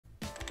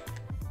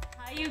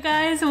Hi you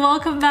guys,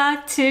 welcome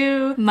back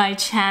to my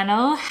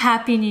channel.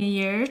 Happy New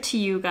Year to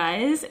you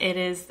guys. It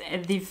is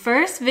the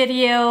first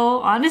video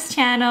on this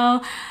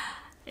channel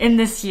in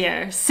this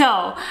year.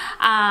 So,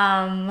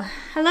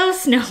 hello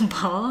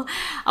Snowball.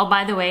 Oh,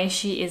 by the way,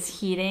 she is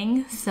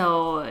heating,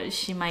 so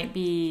she might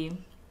be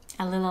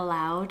a little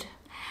loud.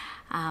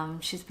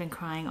 She's been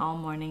crying all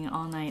morning,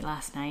 all night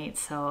last night,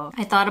 so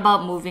I thought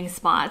about moving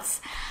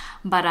spots,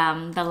 but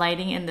the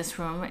lighting in this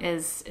room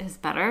is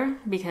better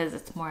because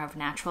it's more of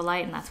natural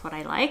light and that's what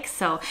I like.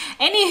 So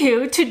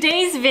anywho,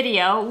 today's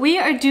video, we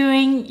are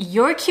doing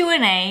your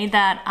Q&A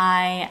that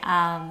I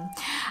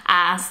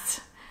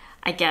asked,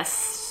 I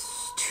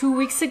guess, 2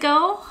 weeks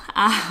ago.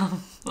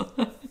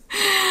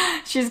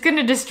 She's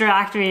gonna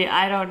distract me.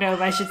 I don't know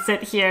if I should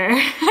sit here.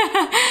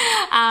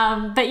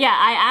 But yeah,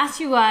 I asked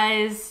you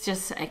guys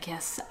just, I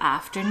guess,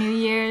 after New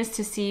Year's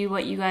to see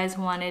what you guys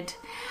wanted.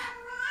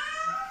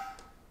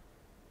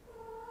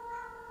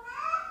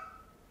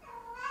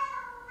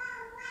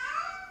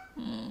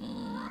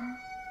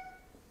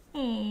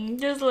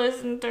 Just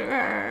listen to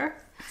her.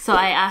 So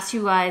I asked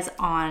you guys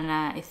on,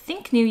 I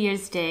think New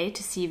Year's Day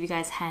to see if you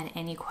guys had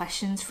any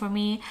questions for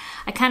me.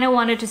 I kind of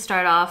wanted to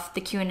start off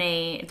the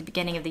Q&A at the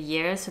beginning of the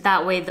year, so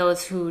that way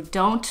those who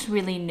don't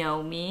really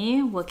know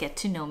me will get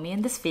to know me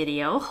in this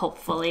video,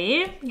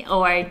 hopefully,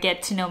 or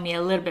get to know me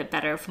a little bit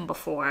better from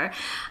before.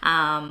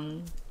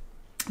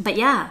 But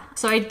yeah,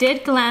 so I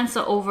did glance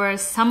over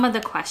some of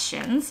the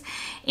questions,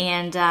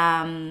 and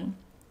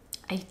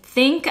I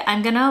think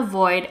I'm gonna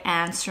avoid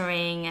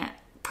answering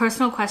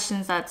personal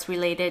questions that's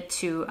related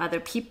to other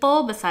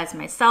people besides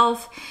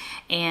myself,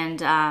 and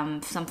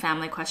some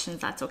family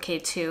questions, that's okay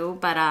too.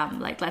 But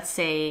like, let's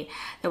say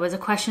there was a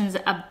questions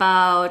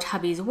about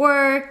hubby's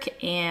work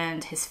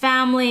and his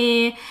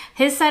family.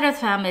 His side of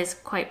the family is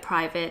quite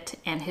private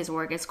and his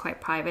work is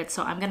quite private,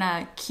 so I'm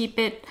gonna keep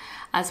it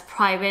as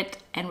private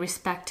and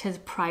respect his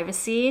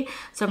privacy,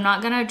 so I'm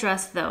not gonna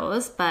address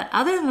those. But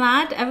other than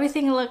that,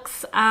 everything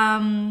looks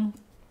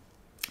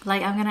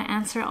like I'm gonna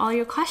answer all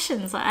your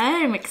questions.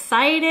 I'm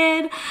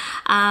excited.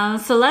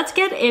 So let's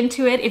get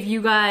into it. If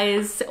you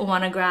guys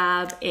wanna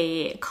grab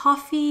a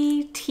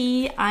coffee,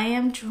 tea, I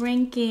am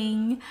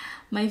drinking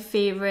my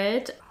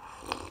favorite.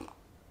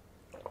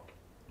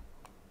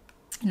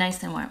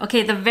 Nice and warm.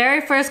 Okay, the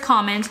very first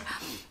comment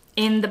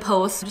in the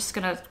post, I'm just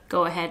gonna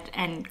go ahead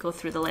and go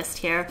through the list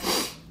here.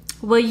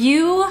 Will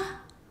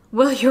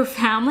your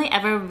family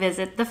ever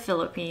visit the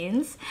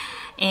Philippines?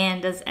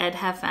 And does Ed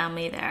have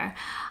family there?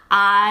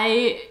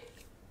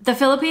 The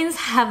Philippines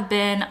have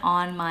been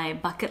on my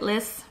bucket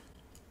list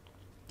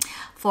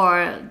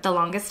for the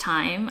longest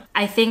time.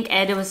 I think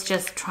Ed was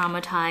just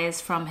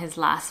traumatized from his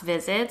last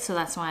visit, so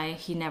that's why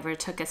he never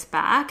took us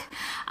back,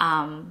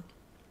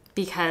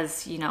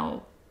 because, you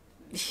know,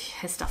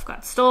 his stuff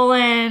got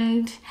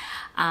stolen.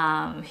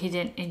 He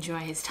didn't enjoy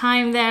his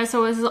time there,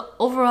 so it was an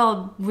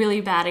overall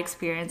really bad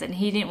experience, and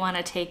he didn't want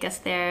to take us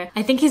there.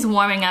 I think he's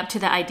warming up to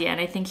the idea,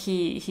 and I think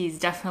he's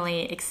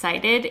definitely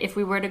excited if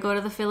we were to go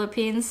to the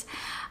Philippines,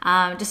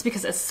 just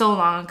because it's so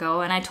long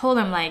ago. And I told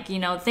him, like, you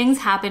know, things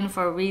happen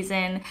for a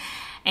reason,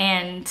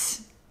 and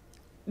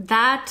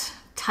that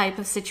type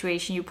of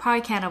situation you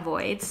probably can't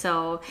avoid,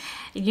 so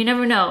you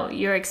never know,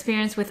 your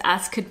experience with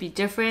us could be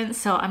different.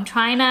 So I'm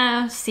trying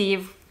to see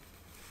if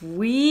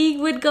we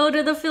would go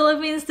to the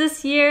Philippines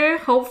this year,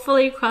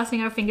 hopefully,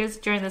 crossing our fingers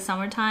during the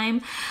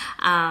summertime.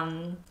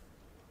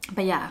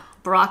 But yeah,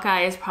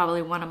 Boracay is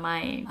probably one of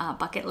my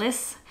bucket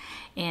lists,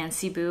 and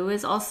Cebu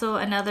is also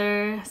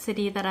another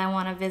city that I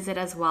want to visit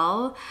as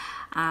well.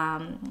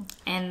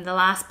 And the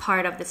last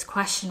part of this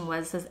question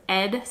was, does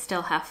Ed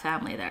still have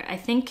family there? I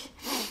think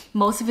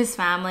most of his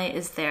family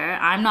is there.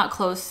 I'm not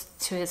close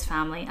to his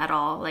family at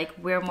all. Like,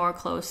 we're more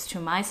close to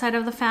my side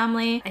of the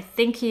family. I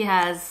think he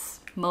has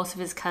most of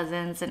his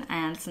cousins and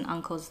aunts and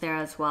uncles there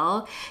as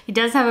well. He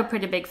does have a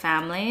pretty big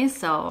family,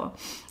 so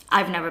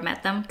I've never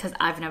met them because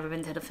I've never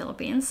been to the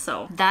Philippines.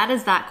 So that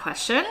is that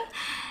question.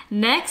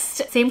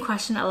 Next, same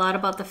question, a lot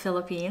about the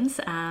Philippines.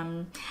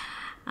 Okay,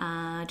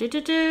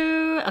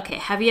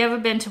 have you ever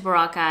been to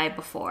Boracay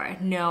before?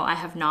 No, I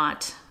have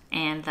not.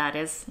 And that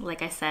is,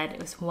 like I said, it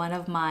was one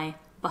of my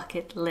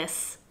bucket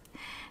lists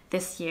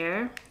this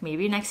year.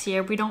 Maybe next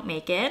year we don't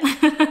make it.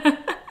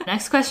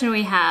 Next question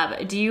we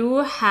have, do you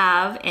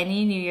have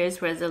any New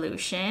Year's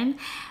resolution?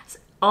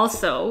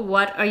 Also,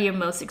 what are you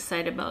most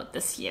excited about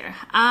this year?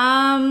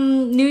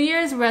 New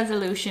Year's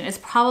resolution is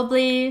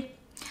probably,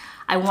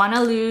 I want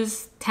to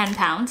lose 10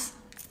 pounds.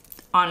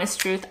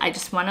 Honest truth, I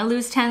just want to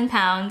lose 10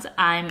 pounds.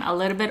 I'm a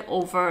little bit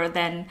over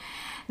than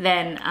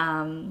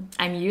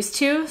I'm used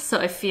to, so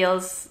it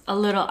feels a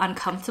little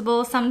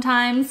uncomfortable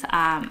sometimes.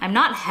 I'm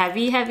not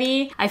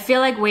heavy. I feel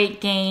like weight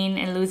gain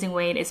and losing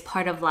weight is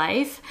part of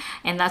life,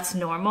 and that's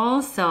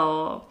normal,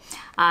 so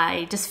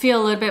I just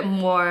feel a little bit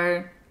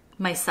more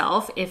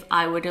myself if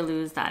I were to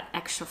lose that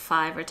extra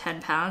 5 or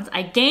 10 pounds.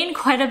 I gained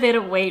quite a bit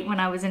of weight when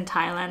I was in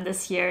Thailand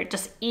this year,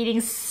 just eating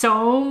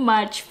so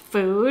much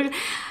food.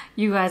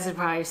 You guys have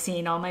probably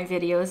seen all my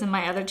videos in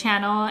my other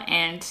channel,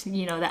 and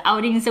you know, the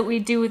outings that we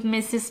do with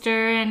my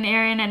sister and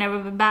Aaron and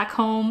everyone back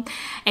home.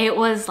 It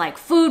was like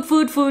food,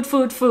 food, food,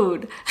 food,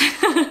 food.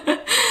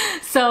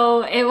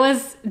 So it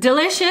was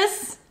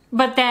delicious.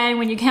 But then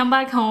when you come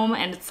back home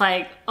and it's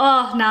like,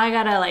 oh, now I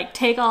gotta like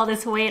take all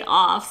this weight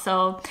off.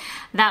 So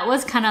that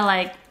was kind of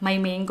like my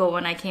main goal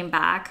when I came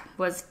back,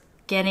 was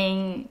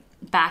getting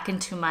back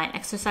into my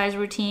exercise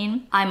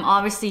routine. I'm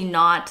obviously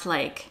not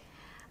like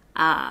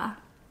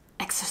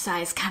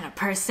exercise kind of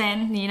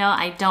person, you know.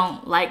 I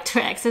don't like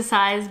to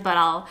exercise, but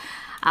I'll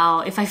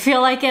if I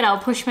feel like it, I'll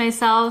push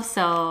myself.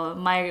 So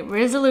my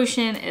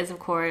resolution is, of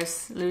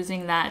course,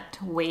 losing that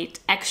weight,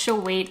 extra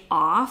weight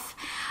off.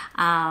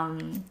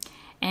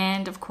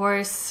 And of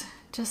course,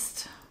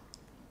 just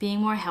being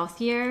more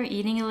healthier,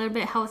 eating a little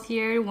bit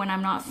healthier when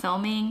I'm not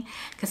filming.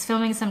 Because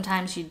filming,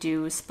 sometimes you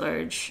do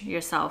splurge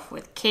yourself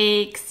with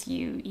cakes,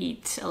 you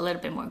eat a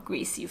little bit more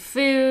greasy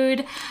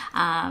food.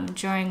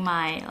 During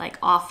my like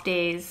off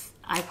days,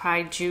 I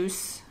probably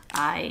juice.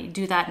 I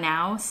do that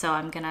now, so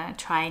I'm gonna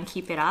try and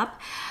keep it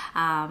up.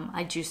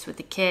 I juice with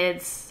the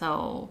kids,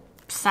 so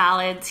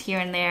salads here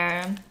and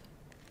there.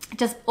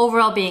 Just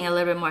overall being a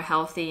little bit more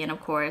healthy, and of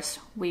course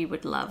we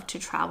would love to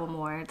travel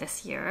more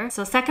this year.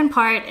 So second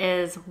part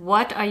is,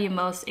 what are you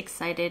most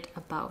excited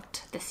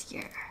about this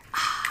year?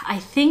 I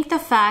think the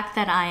fact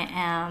that I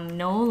am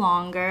no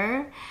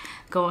longer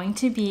going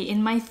to be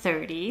in my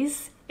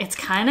 30s, it's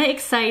kind of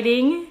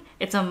exciting.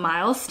 It's a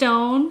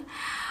milestone.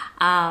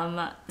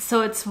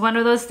 So it's one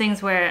of those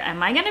things where,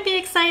 am I gonna be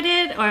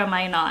excited or am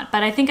I not?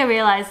 But I think I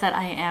realized that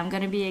I am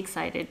gonna be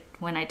excited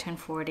when I turn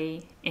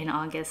 40 in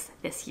August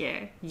this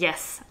year.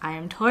 Yes, I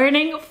am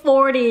turning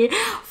 40,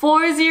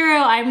 40.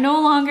 I'm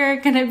no longer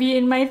gonna be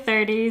in my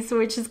 30s,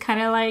 which is kind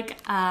of like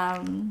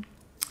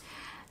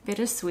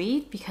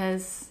bittersweet,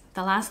 because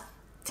the last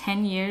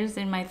 10 years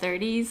in my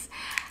 30s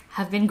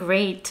have been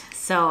great.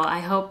 So I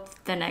hope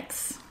the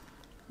next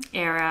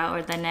era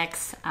or the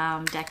next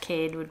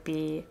decade would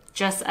be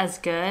just as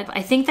good.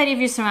 I think that if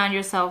you surround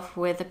yourself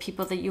with the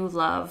people that you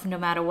love, no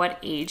matter what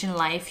age in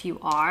life you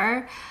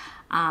are,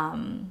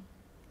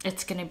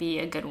 it's gonna be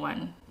a good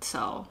one.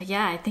 So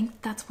yeah, I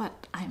think that's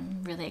what I'm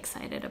really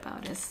excited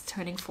about, is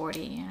turning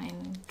 40.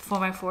 And for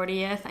my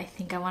 40th, I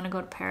think I want to go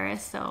to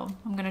Paris, so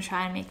I'm gonna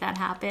try and make that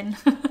happen.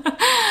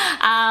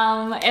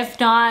 If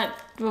not,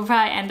 we'll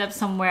probably end up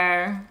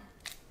somewhere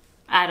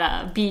at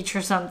a beach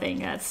or something.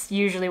 That's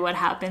usually what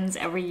happens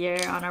every year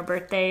on our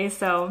birthday.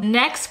 So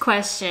next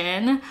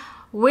question,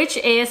 which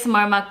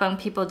ASMR mukbang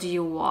people do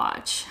you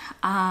watch?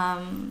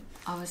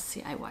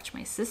 Obviously I watch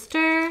my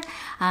sister.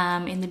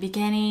 In the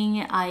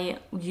beginning, I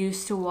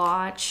used to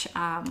watch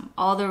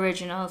all the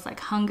originals like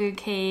Hunger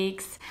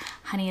Cakes,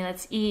 Honey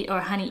Let's Eat,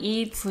 or Honey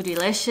Eats,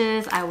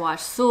 Foodylicious. I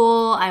watch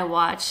Soul. I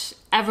watch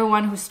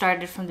everyone who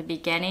started from the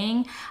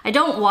beginning. I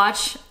don't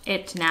watch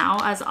it now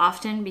as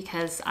often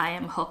because I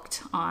am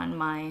hooked on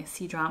my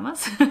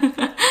C-dramas.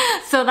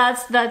 So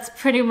that's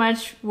pretty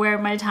much where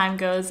my time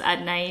goes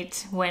at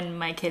night when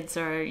my kids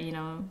are, you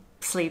know,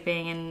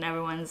 sleeping and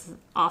everyone's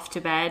off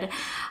to bed.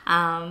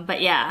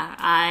 But yeah,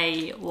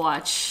 I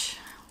watch,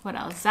 what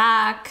else?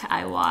 Zach.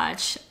 I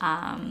watch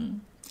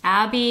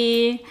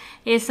Abby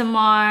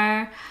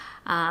ASMR.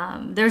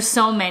 There's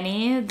so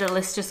many, the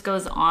list just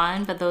goes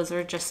on, but those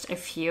are just a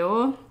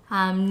few.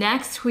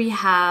 Next we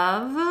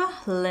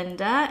have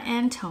Linda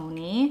and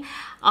Tony.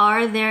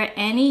 Are there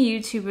any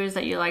YouTubers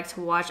that you like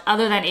to watch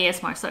other than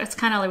ASMR? So it's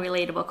kind of like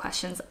relatable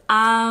questions.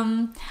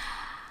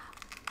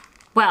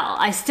 Well,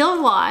 I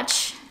still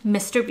watch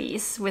Mr.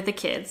 Beast with the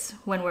kids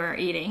when we're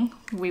eating.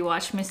 We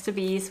watch Mr.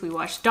 Beast, we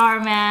watch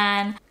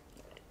Darman.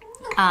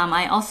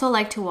 I also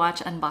like to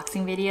watch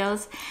unboxing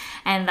videos,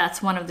 and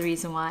that's one of the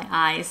reasons why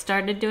I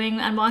started doing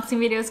unboxing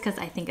videos, because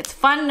I think it's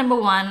fun, number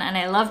one, and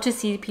I love to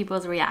see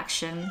people's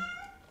reaction,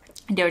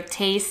 their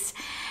taste,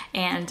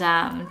 and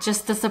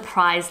just the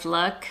surprised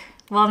look.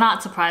 Well,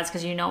 not surprised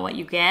because you know what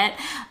you get,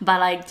 but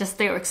like just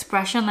their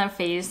expression on their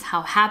face,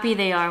 how happy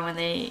they are when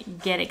they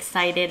get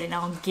excited and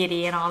all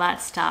giddy and all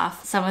that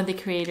stuff. Some of the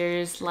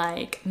creators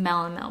like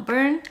Mel in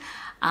Melbourne,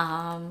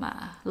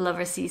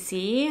 Lover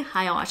Sissi,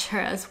 I watch her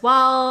as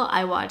well.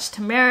 I watch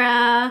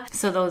Tamara.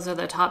 So those are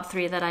the top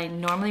 3 that I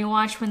normally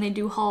watch when they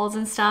do hauls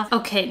and stuff.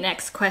 Okay,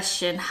 next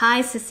question.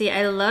 Hi Sissi,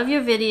 I love your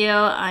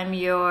video. I'm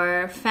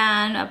your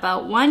fan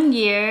about 1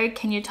 year.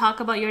 Can you talk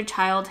about your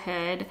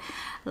childhood?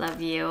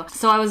 Love you.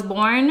 So I was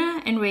born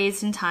and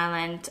raised in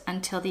Thailand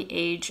until the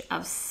age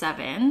of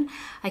 7.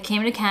 I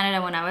came to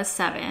Canada when I was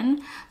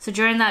 7. So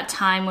during that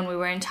time when we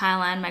were in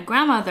Thailand, my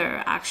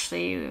grandmother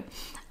actually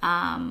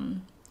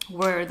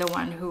were the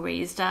one who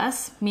raised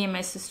us, me and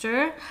my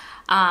sister,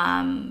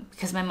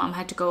 because my mom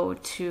had to go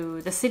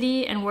to the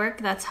city and work.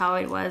 That's how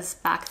it was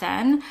back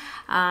then.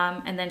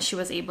 And then she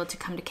was able to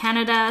come to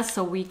Canada.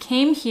 So we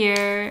came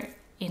here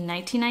in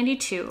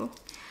 1992.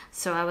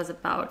 So I was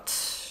about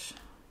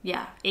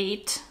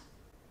 8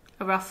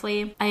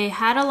 roughly. I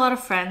had a lot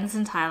of friends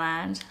in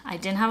Thailand. I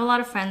didn't have a lot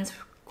of friends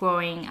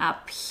growing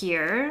up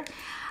here,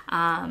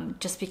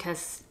 just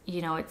because,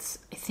 you know, I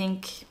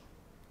think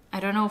I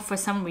don't know, for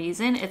some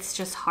reason, it's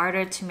just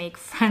harder to make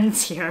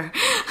friends here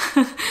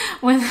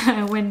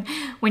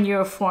when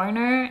you're a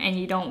foreigner and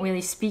you don't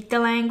really speak the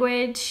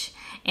language.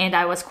 And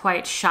I was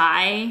quite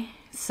shy.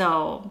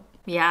 So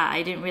yeah,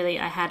 I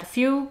had a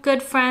few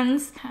good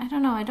friends. I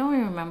don't know, I don't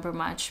really remember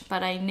much,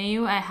 but I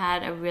knew I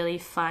had a really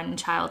fun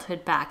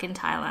childhood back in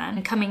Thailand.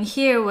 And coming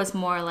here was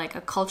more like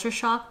a culture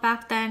shock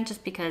back then,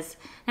 just because,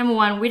 number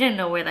one, we didn't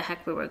know where the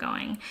heck we were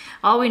going.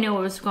 All we knew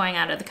was going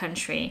out of the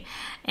country.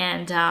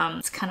 And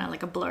it's kind of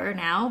like a blur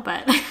now,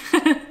 but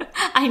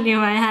I knew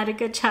I had a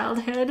good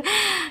childhood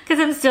because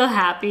I'm still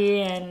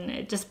happy, and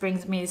it just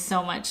brings me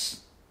so much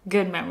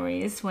good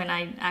memories when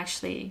I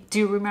actually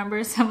do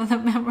remember some of the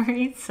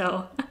memories.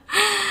 So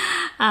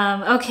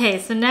okay,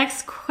 so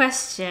next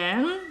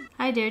question.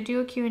 Hi there,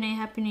 do a Q&A.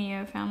 Happy New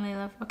Year, family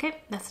love.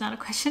 Okay, that's not a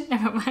question.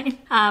 Never mind.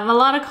 A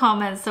lot of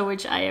comments, so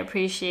which I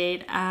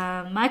appreciate.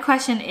 My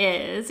question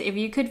is, if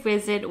you could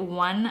visit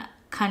one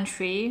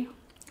country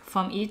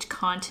from each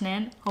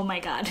continent, oh my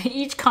god,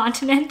 each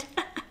continent.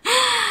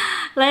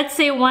 Let's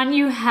say one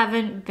you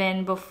haven't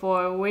been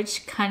before,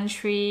 which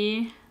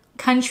countries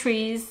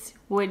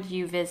would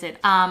you visit?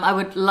 I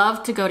would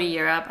love to go to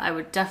Europe. I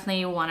would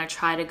definitely want to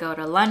try to go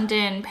to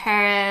London,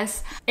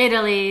 Paris,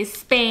 Italy,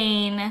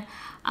 Spain,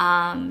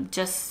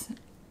 just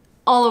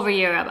all over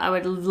Europe. I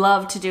would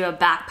love to do a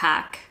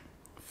backpack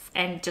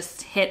and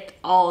just hit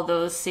all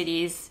those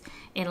cities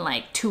in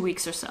like 2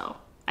 weeks or so.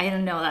 I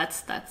don't know,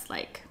 that's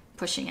like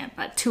pushing it,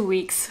 but 2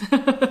 weeks.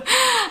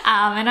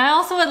 And I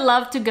also would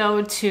love to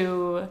go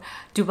to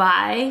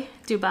Dubai.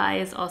 Dubai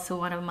is also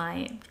one of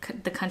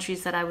the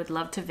countries that I would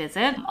love to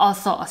visit.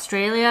 Also,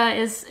 Australia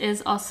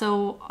is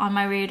also on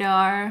my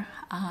radar.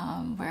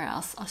 Where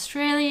else?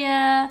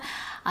 Australia.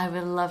 I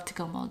would love to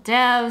go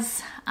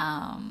Maldives.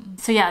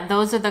 So yeah,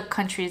 those are the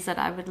countries that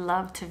I would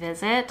love to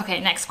visit. Okay,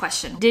 next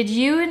question. Did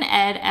you and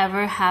Ed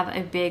ever have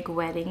a big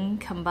wedding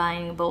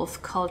combining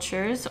both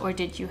cultures, or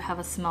did you have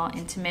a small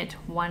intimate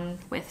one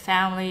with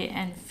family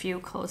and few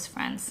close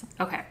friends?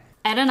 Okay.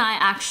 Ed and I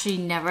actually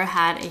never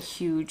had a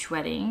huge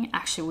wedding.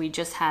 Actually, we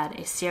just had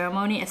a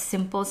ceremony, a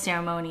simple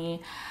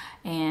ceremony.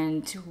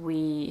 And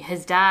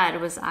his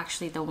dad was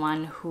actually the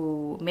one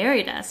who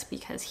married us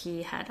because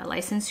he had a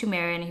license to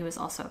marry and he was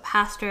also a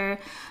pastor.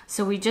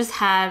 So we just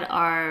had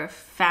our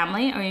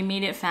family, our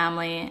immediate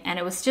family, and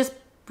it was just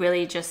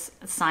really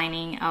just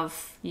signing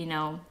of, you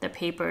know, the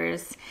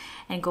papers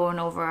and going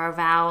over our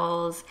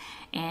vows.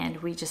 And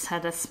we just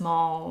had a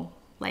small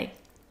like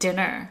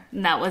dinner,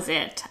 and that was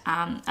it.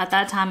 At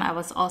that time, I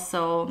was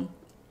also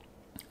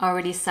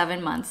already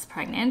 7 months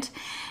pregnant,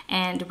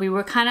 and we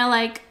were kind of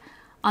like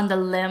on the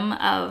limb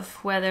of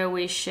whether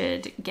we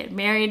should get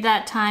married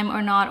that time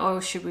or not,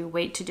 or should we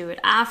wait to do it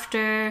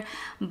after.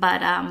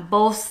 But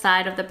both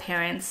sides of the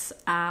parents,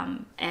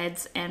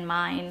 Ed's and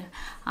mine,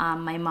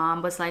 my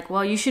mom was like,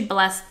 well, you should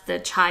bless the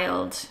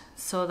child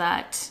so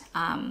that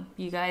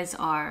you guys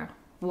are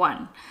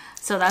one.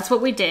 So that's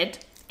what we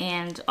did.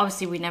 And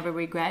obviously we never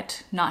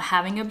regret not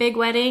having a big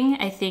wedding.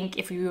 I think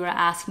if you were to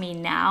ask me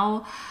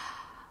now,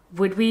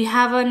 would we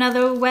have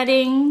another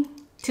wedding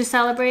to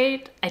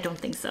celebrate? I don't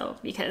think so,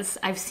 because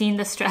I've seen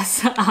the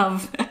stress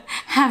of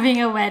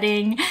having a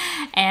wedding,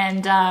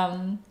 and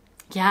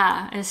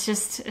yeah, it's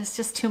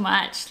just too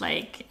much.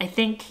 Like, I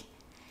think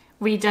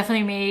we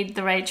definitely made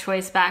the right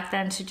choice back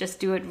then to just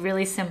do it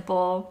really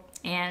simple.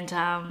 And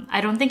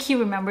I don't think he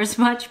remembers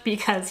much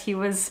because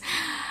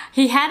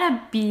he had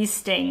a bee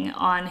sting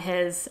on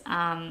his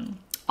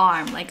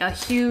arm, like a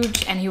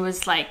huge, and he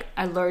was like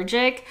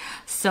allergic,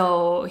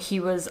 so he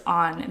was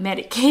on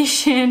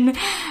medication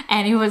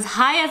and he was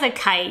high as a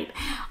kite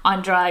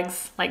on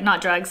drugs, like not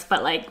drugs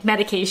but like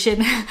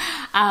medication.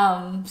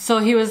 So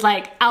he was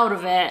like out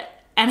of it,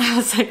 and I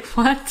was like,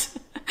 what?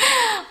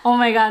 Oh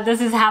my god,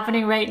 this is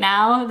happening right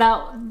now.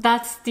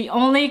 That's the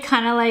only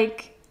kind of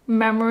like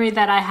memory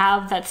that I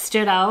have that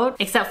stood out,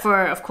 except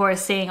for, of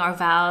course, saying our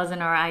vows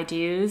and our I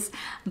do's.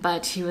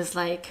 But he was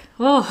like,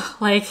 oh,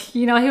 like,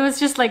 you know, he was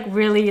just like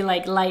really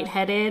like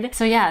lightheaded.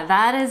 So yeah,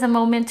 that is a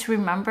moment to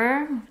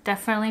remember.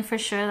 Definitely, for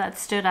sure, that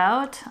stood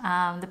out.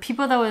 The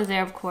people that was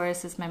there, of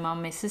course, is my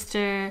mom, my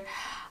sister.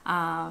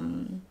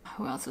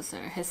 Who else was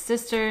there? His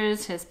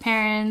sisters, his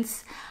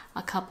parents,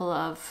 a couple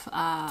of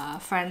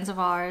friends of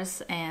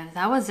ours, and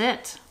that was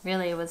it.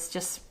 Really, it was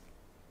just,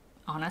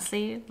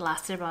 honestly,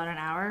 lasted about an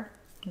hour.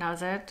 That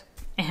was it.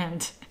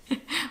 And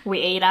we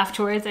ate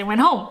afterwards and went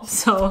home.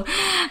 So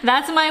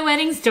that's my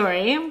wedding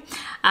story.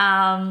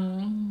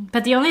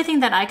 But the only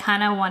thing that I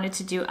kind of wanted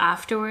to do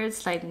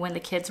afterwards, like when the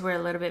kids were a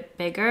little bit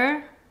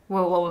bigger,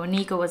 well, when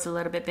Nico was a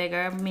little bit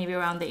bigger, maybe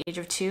around the age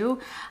of 2,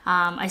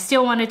 I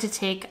still wanted to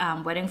take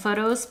wedding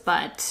photos,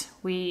 but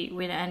we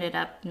ended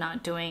up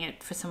not doing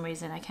it for some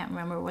reason. I can't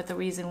remember what the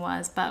reason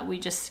was, but we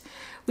just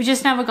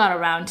never got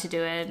around to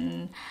do it.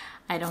 And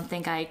I don't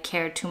think I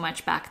cared too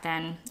much back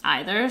then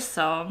either.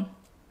 So,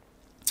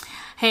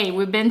 hey,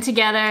 we've been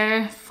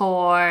together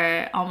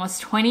for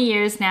almost 20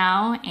 years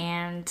now,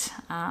 and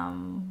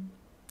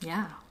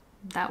yeah,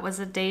 that was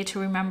a day to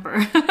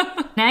remember.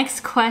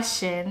 Next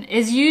question,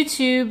 is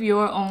YouTube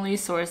your only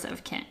source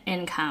of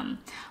income?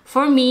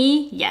 For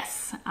me,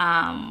 yes.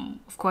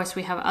 Of course,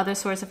 we have other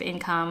source of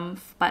income,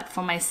 but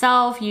for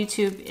myself,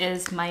 YouTube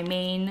is my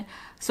main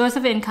source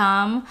of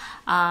income.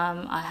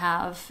 I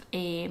have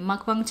a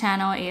mukbang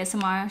channel,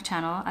 ASMR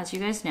channel, as you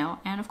guys know,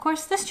 and of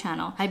course this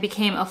channel. I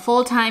became a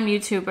full-time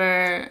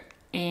YouTuber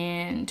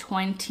in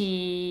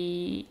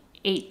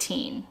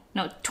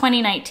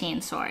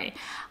 2019, sorry.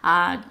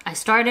 I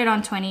started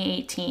on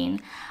 2018,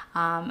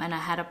 and I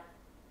had a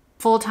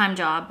full-time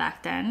job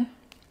back then.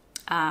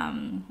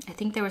 I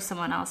think there was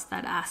someone else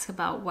that asked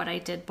about what I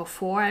did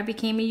before I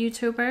became a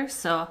YouTuber,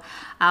 so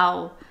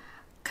I'll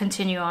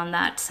continue on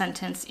that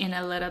sentence in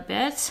a little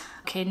bit.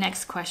 Okay,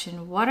 next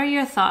question. What are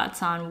your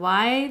thoughts on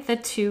why the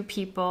two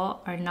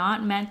people are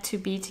not meant to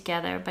be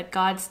together, but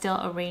God still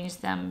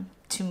arranged them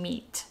to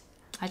meet?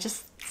 I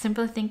just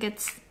simply think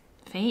it's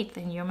fate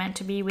and you're meant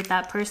to be with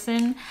that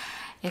person.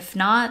 If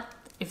not,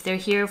 if they're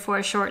here for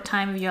a short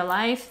time of your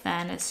life,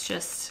 then it's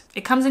just,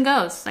 it comes and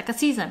goes like a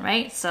season,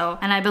 right? So,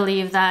 and I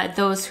believe that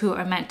those who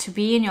are meant to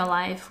be in your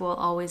life will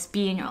always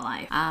be in your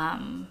life.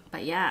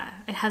 But yeah,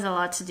 it has a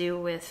lot to do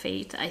with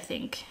fate, I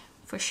think,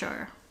 for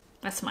sure.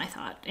 That's my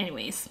thought.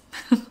 Anyways,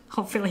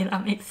 hopefully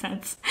that makes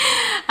sense.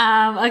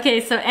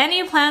 Okay, so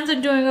any plans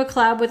on doing a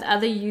collab with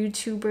other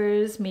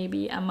YouTubers?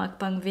 Maybe a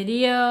mukbang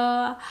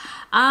video?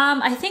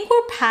 I think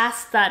we're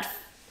past that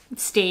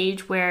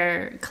stage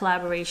where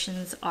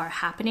collaborations are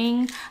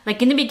happening.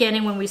 Like in the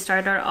beginning when we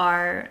started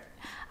our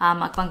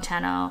mukbang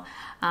channel,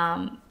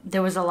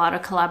 there was a lot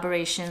of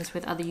collaborations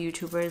with other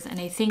YouTubers, and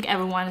I think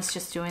everyone is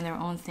just doing their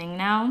own thing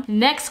now.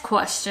 Next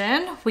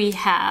question we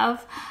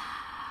have,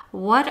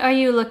 what are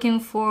you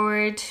looking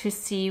forward to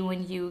see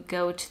when you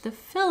go to the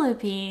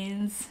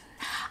Philippines?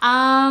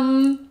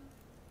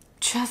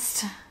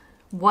 Just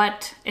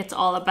what it's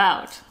all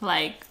about.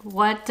 Like,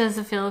 what does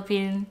the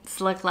Philippines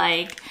look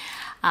like?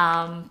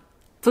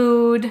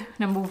 Food,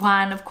 number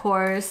one, of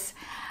course.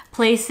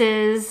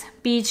 Places,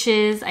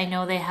 beaches. I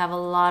know they have a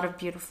lot of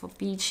beautiful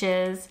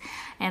beaches.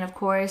 And of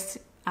course,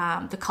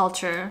 the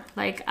culture.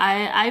 Like,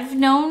 I've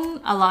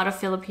known a lot of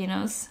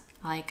Filipinos.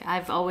 Like,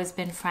 I've always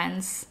been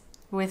friends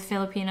with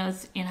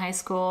Filipinos in high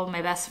school.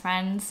 My best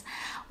friends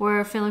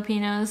were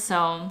Filipinos.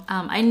 So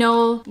I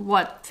know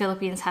what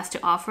Philippines has to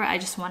offer. I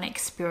just want to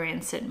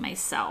experience it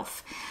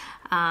myself.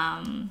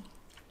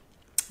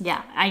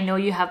 Yeah, I know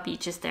you have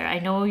beaches there. I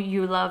know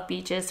you love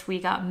beaches. We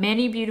got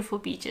many beautiful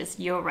beaches.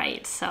 You're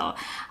right. So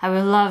I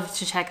would love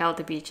to check out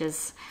the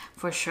beaches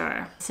for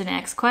sure. So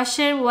next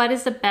question, what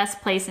is the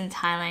best place in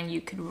Thailand you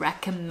could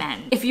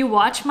recommend? If you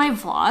watch my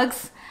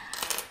vlogs,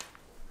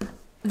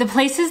 the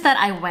places that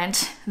I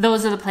went,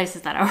 those are the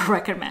places that I would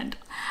recommend.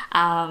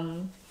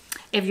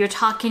 If you're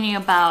talking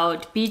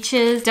about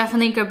beaches,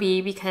 definitely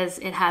Krabi, because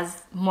it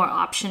has more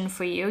option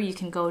for you. You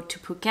can go to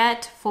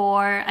Phuket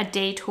for a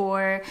day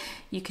tour.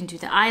 You can do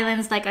the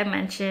islands like I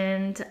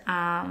mentioned.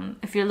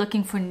 If you're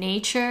looking for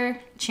nature,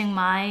 Chiang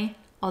Mai,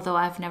 although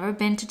I've never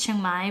been to Chiang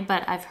Mai,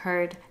 but I've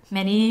heard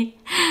many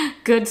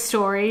good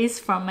stories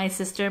from my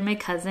sister and my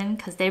cousin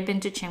because they've been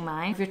to Chiang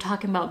Mai. If you're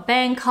talking about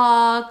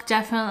Bangkok,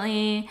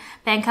 definitely.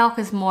 Bangkok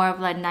is more of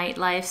like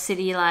nightlife,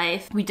 city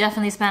life. We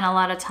definitely spend a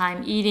lot of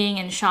time eating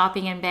and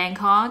shopping in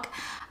Bangkok.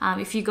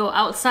 If you go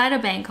outside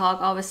of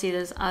Bangkok, obviously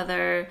there's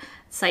other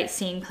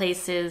sightseeing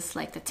places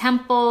like the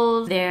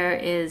temple. There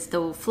is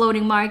the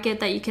floating market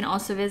that you can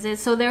also visit.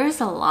 So there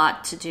is a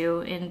lot to do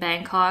in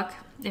Bangkok,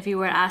 if you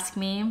were to ask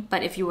me.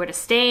 But if you were to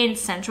stay in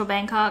central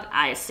Bangkok,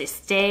 I say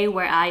stay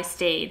where I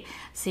stayed.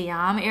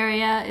 Siam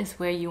area is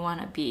where you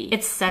want to be.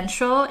 It's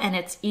central and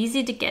it's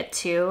easy to get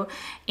to,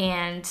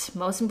 and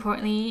most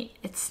importantly,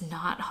 it's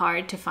not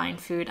hard to find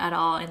food at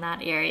all in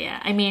that area.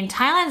 I mean,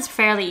 Thailand's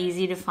fairly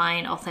easy to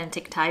find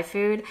authentic Thai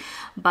food,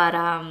 but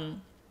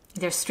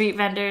there's street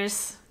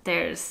vendors,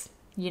 there's,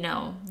 you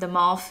know, the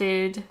mall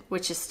food,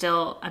 which is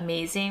still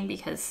amazing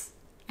because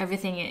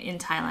everything in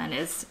Thailand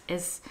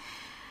is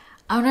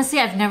honestly,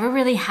 I've never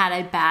really had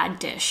a bad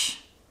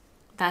dish.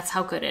 That's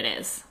how good it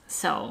is.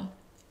 So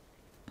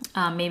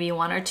maybe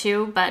one or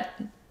two, but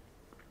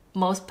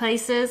most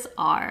places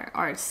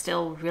are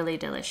still really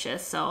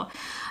delicious. So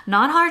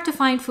not hard to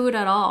find food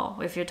at all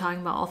if you're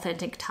talking about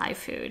authentic Thai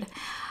food.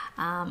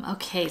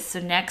 Okay, so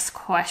next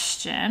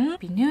question.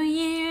 Happy New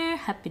Year,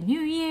 Happy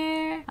New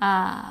Year.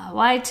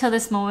 Why till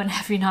this moment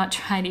have you not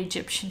tried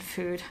Egyptian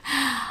food?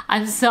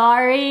 I'm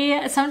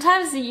sorry.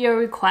 Sometimes your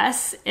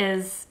request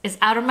is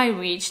out of my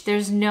reach.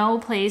 There's no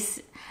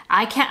place,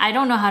 I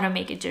don't know how to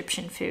make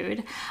Egyptian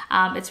food.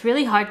 It's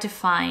really hard to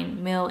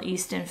find Middle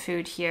Eastern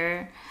food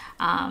here.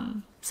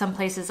 Some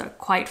places are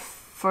quite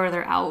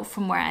further out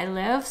from where I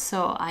live,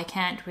 so I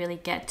can't really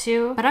get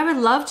to. But I would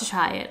love to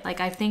try it.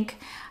 Like, I think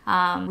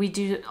we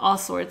do all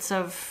sorts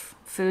of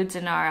foods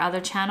in our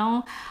other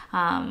channel.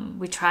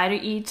 We try to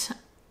eat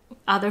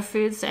other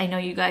foods. I know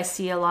you guys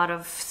see a lot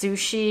of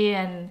sushi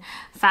and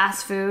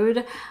fast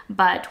food,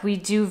 but we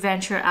do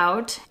venture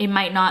out. It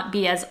might not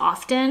be as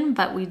often,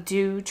 but we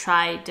do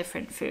try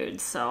different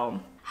foods.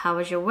 So how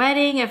was your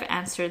wedding? I've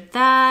answered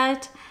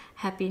that.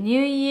 Happy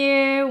New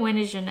Year. When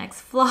is your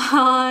next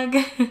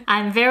vlog?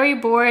 I'm very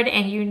bored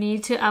and you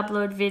need to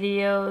upload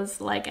videos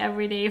like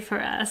every day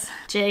for us.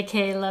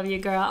 JK, love you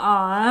girl.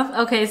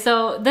 Aw. Okay,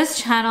 so this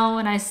channel,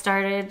 when I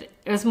started,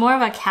 it was more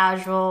of a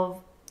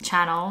casual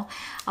channel.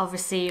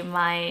 Obviously,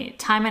 my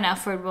time and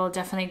effort will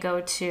definitely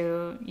go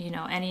to, you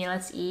know, any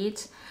Let's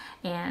Eat.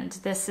 And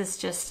this is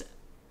just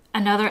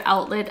another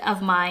outlet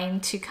of mine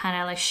to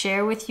kind of like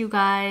share with you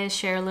guys,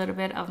 share a little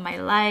bit of my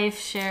life,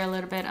 share a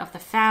little bit of the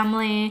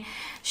family,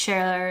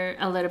 share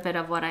a little bit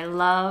of what I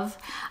love.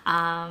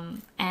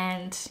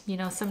 And you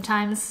know,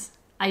 sometimes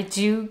I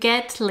do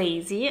get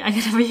lazy, I'm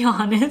gonna be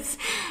honest,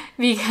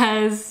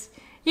 because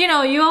you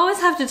know, you always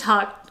have to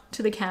talk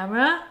to the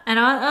camera, and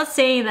I'm not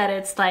saying that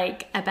it's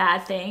like a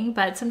bad thing,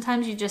 but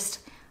sometimes you just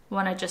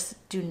want to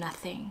just do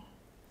nothing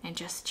and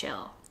just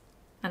chill.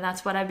 And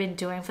that's what I've been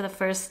doing for the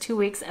first 2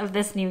 weeks of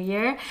this new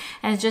year,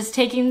 and just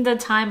taking the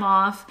time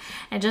off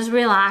and just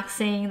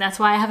relaxing. That's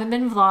why I haven't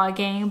been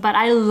vlogging, but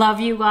I love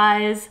you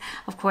guys.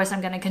 Of course,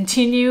 I'm gonna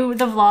continue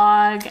the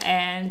vlog,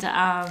 and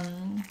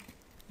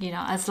you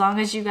know, as long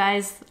as you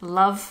guys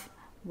love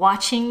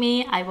watching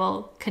me, I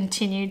will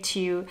continue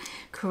to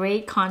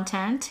create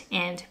content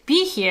and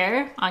be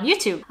here on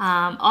YouTube.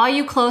 Are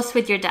you close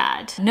with your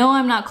dad? No,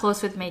 I'm not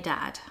close with my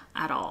dad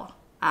at all.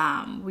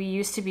 We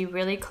used to be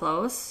really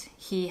close.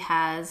 He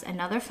has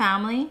another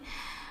family,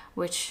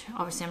 which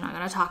obviously I'm not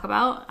going to talk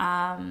about.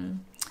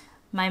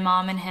 My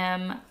mom and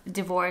him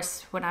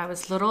divorced when I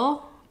was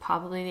little,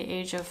 probably the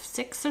age of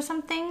 6 or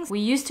something. We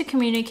used to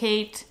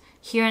communicate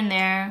here and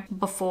there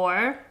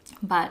before,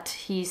 but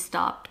he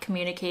stopped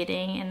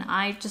communicating and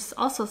I just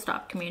also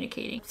stopped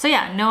communicating. So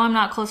yeah, no, I'm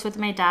not close with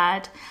my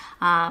dad.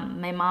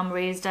 My mom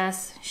raised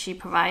us, she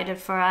provided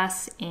for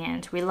us,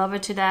 and we love her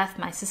to death.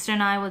 My sister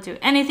and I will do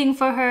anything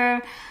for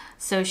her.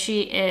 So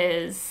she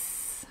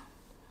is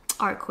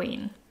our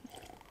queen.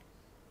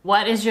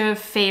 What is your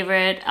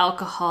favorite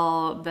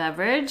alcohol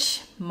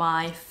beverage?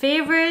 My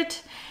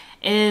favorite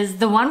is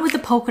the one with the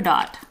polka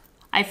dot.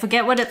 I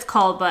forget what it's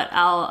called, but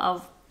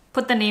I'll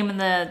put the name in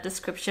the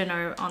description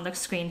or on the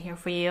screen here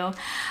for you.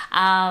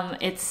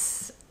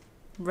 It's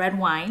red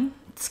wine.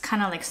 It's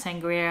kind of like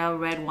sangria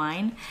red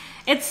wine.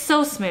 It's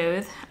so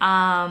smooth.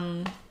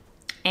 And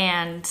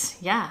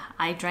yeah,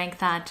 I drank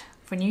that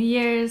for New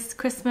Year's,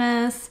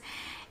 Christmas,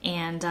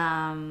 and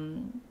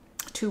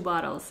 2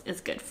 bottles is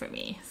good for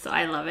me. So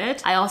I love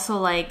it. I also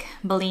like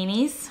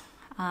Bellinis.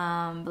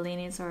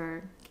 Bellinis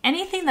are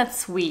anything that's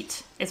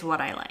sweet is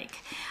what I like.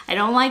 I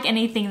don't like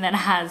anything that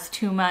has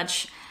too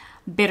much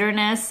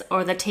bitterness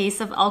or the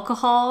taste of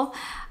alcohol.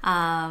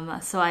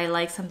 So I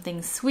like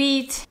something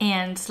sweet,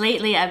 and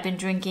lately I've been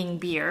drinking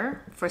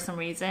beer for some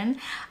reason.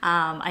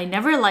 I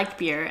never liked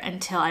beer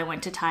until I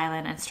went to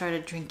Thailand and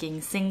started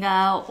drinking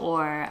Singa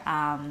or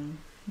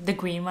the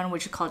green one,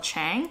 which is called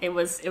Chang. It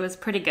was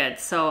pretty good.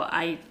 So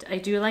I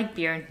do like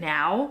beer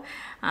now.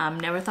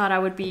 Never thought I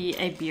would be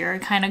a beer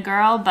kind of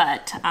girl,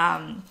 but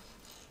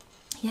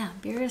yeah,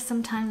 beer is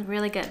sometimes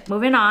really good.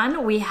 Moving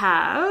on, we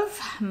have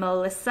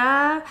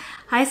Melissa.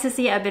 Hi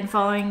Sissi, I've been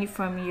following you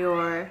from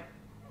your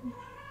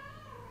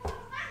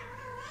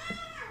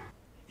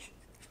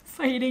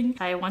fighting.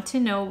 I want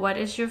to know, what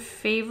is your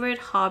favorite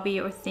hobby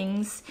or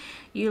things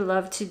you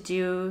love to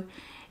do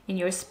in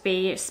your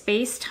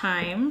space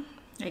time,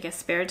 I guess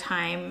spare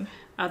time,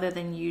 other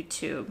than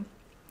YouTube?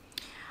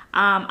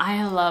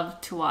 I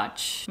love to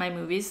watch my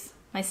movies,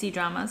 my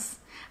C-dramas.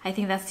 I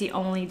think that's the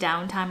only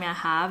downtime I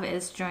have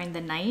is during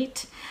the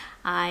night.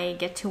 I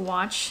get to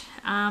watch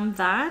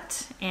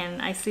that,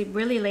 and I sleep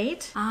really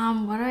late.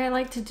 What do I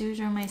like to do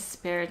during my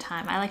spare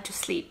time? I like to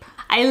sleep.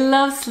 I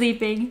love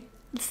sleeping.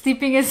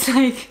 Sleeping is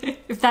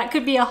like, if that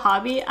could be a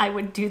hobby, I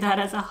would do that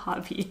as a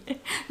hobby.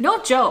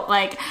 No joke,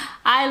 like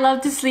I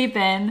love to sleep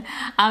in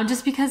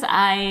just because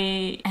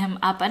I am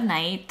up at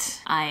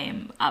night.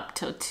 I'm up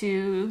till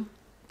 2,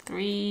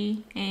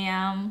 3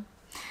 a.m.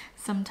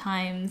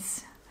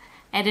 sometimes,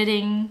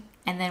 editing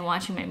and then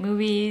watching my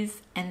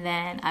movies, and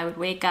then I would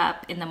wake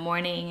up in the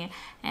morning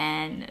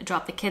and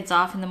drop the kids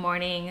off in the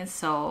morning.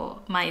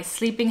 So my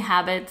sleeping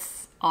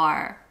habits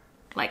are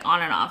like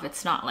on and off.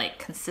 It's not like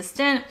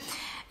consistent.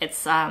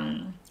 It's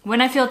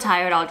when I feel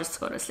tired, I'll just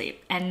go to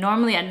sleep. And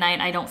normally at night,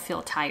 I don't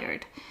feel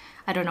tired.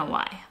 I don't know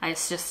why.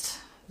 It's just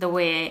the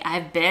way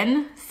I've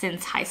been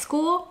since high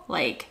school.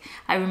 Like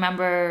I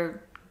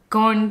remember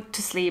going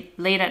to sleep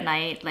late at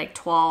night, like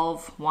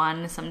 12,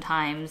 1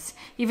 sometimes,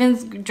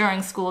 even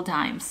during school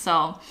times.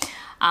 So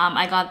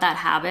I got that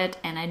habit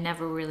and I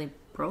never really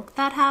broke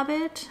that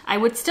habit. I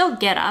would still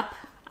get up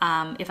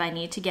if I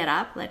need to get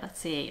up, like let's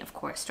say, of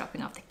course,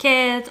 dropping off the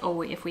kids,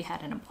 or if we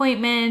had an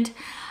appointment,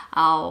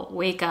 I'll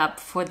wake up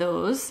for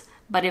those.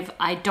 But if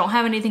I don't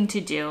have anything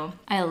to do,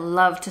 I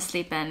love to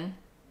sleep in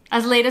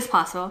as late as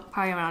possible,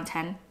 probably around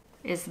 10.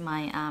 Is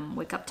my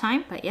wake up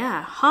time. But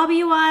yeah,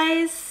 hobby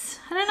wise,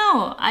 I don't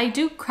know. I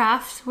do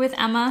craft with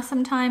Emma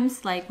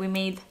sometimes. Like we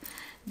made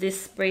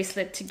this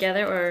bracelet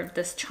together, or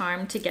this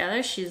charm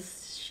together.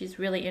 She's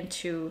really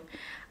into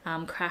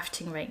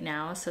crafting right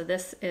now. So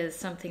this is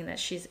something that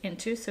she's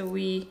into. So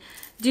we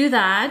do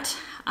that,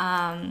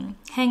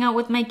 hang out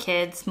with my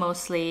kids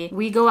mostly.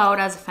 We go out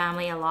as a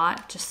family a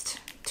lot, just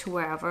to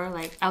wherever,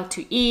 like out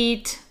to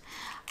eat,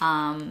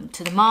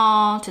 to the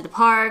mall, to the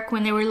park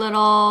when they were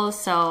little.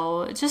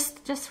 So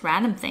just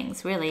random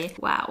things, really.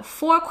 Wow,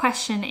 4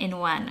 questions in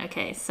one.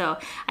 Okay, so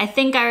I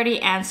think I already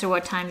answered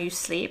what time you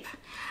sleep.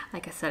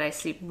 Like I said, I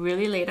sleep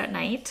really late at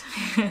night.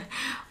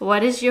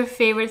 What is your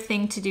favorite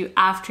thing to do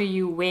after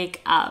you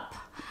wake up?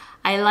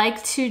 I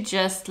like to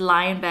just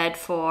lie in bed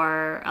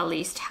for at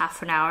least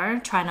half an hour,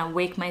 trying to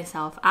wake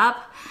myself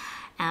up,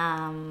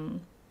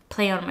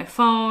 play on my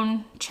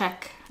phone,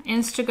 check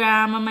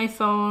Instagram on my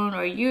phone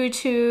or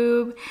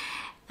YouTube.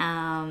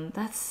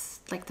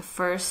 That's like the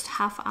first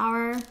half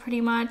hour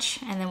pretty much.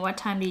 And then what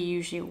time do you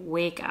usually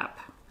wake up?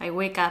 I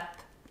wake up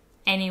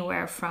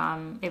anywhere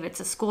from, if it's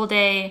a school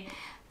day,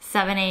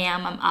 7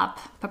 a.m. I'm up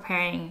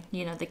preparing,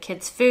 you know, the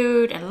kids'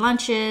 food and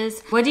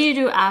lunches. What do you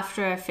do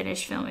after I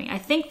finish filming? I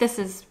think this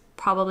is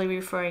probably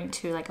referring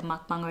to like a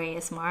mukbang or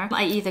ASMR.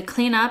 I either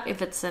clean up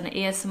if it's an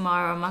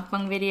ASMR or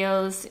mukbang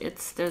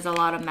videos. There's a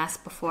lot of mess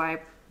before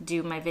I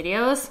do my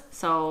videos.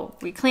 So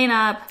we clean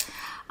up.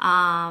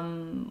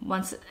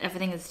 Once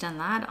everything is done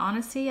that,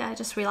 honestly, I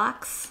just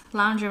relax,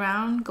 lounge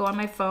around, go on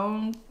my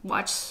phone,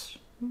 watch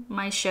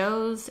my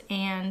shows,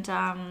 and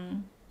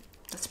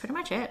that's pretty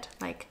much it.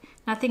 Like,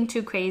 nothing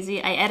too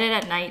crazy. I edit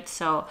at night,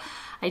 so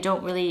I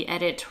don't really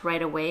edit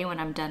right away when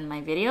I'm done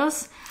my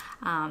videos.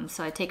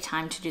 So I take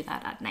time to do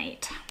that at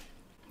night.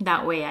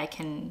 That way I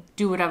can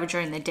do whatever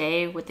during the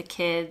day with the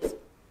kids.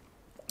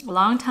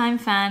 Longtime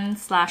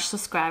fans /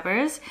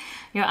 subscribers,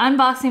 your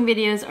unboxing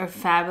videos are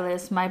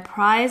fabulous. My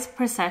prize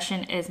per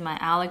session is my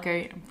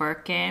alligator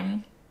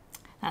Birkin.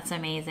 That's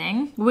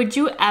amazing. Would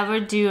you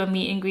ever do a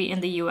meet and greet in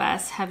the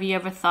US? Have you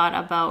ever thought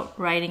about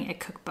writing a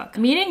cookbook?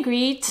 Meet and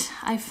greet,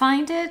 I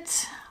find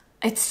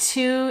it's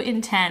too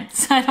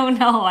intense. I don't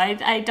know.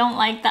 I don't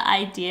like the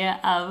idea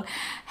of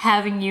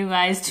having you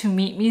guys to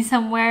meet me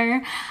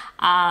somewhere.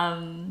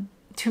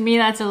 To me,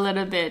 that's a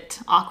little bit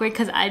awkward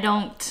because I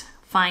don't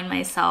find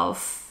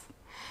myself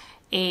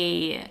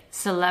a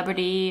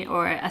celebrity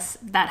or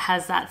that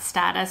has that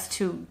status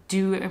to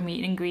do a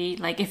meet and greet.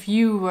 Like, if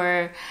you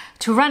were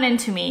to run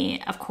into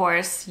me, of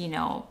course, you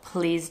know,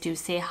 please do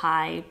say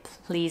hi.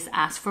 Please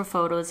ask for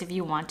photos if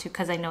you want to,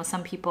 because I know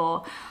some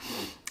people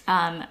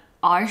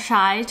are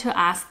shy to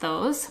ask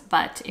those.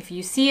 But if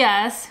you see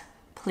us,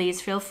 please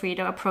feel free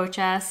to approach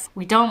us.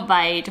 We don't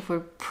bite.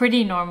 We're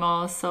pretty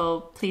normal,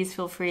 so please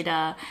feel free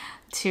to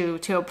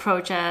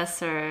approach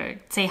us or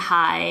say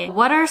hi.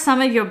 What are some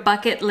of your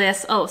bucket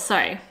lists? Oh,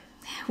 sorry.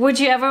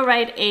 Would you ever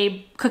write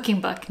a cooking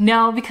book?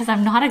 No, because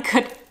I'm not a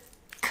good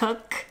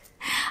cook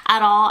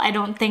at all. I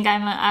don't think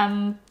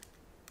I'm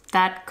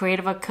that great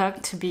of a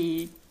cook to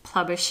be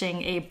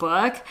publishing a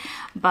book.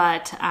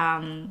 But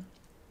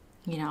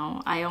you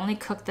know, I only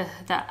cook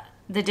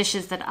the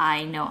dishes that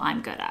I know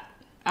I'm good at.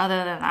 Other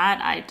than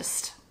that, I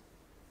just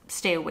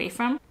stay away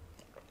from.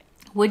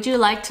 Would you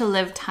like to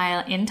live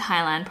in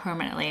Thailand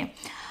permanently?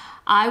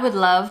 I would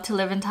love to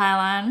live in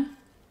Thailand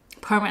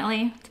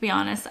permanently, to be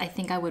honest. I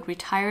think I would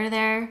retire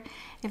there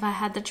if I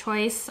had the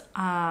choice,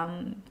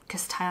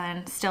 because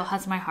Thailand still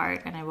has my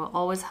heart and I will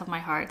always have my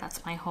heart.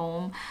 That's my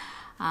home.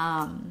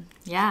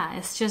 Yeah,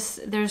 it's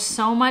just, there's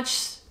so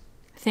much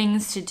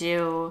things to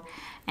do,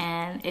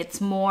 and it's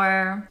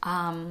more,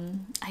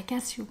 I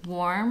guess,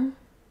 warm,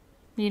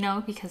 you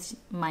know, because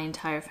my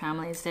entire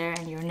family is there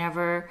and you're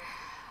never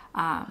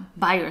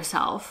by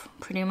yourself,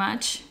 pretty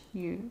much.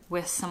 You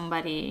with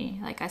somebody,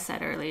 like I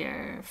said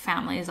earlier,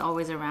 family is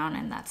always around,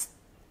 and that's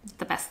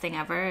the best thing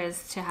ever,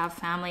 is to have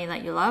family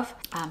that you love.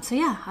 So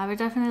yeah, I would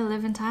definitely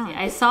live in Thailand.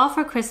 I saw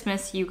for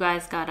Christmas you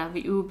guys got a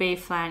ube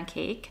flan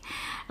cake.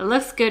 It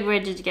looks good. Where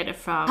did you get it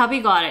from?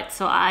 Hubby got it,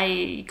 so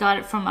I got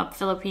it from a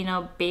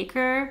Filipino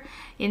baker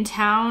in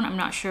town. I'm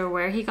not sure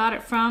where he got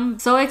it from.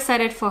 So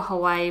excited for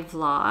Hawaii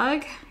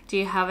vlog. Do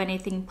you have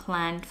anything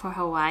planned for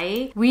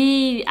Hawaii?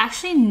 We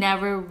actually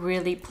never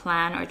really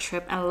plan our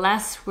trip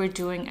unless we're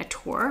doing a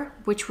tour,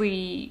 which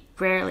we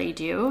rarely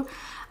do.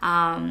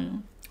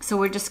 So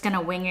we're just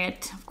gonna wing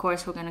it. Of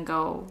course, we're gonna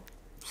go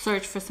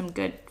search for some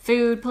good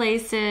food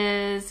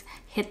places,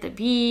 hit the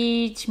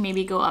beach,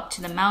 maybe go up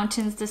to the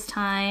mountains this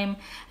time,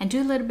 and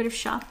do a little bit of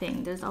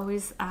shopping. There's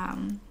always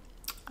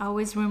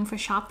room for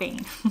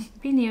shopping.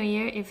 Happy New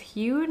Year. If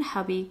you and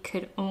hubby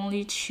could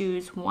only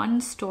choose one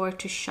store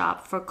to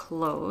shop for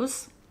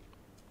clothes,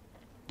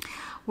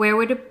 where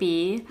would it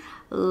be?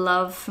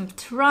 Love from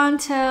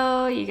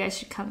Toronto. You guys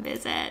should come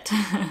visit.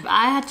 If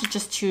I had to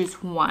just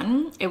choose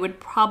one, it would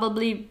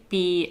probably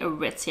be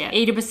Aritzia.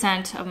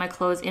 80% of my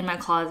clothes in my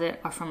closet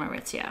are from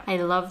Aritzia. I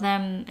love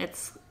them.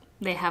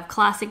 They have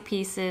classic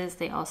pieces.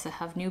 They also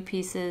have new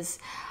pieces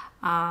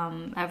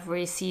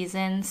every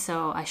season,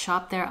 so I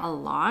shop there a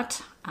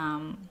lot.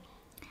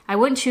 I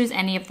wouldn't choose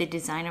any of the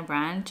designer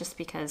brand just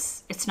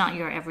because it's not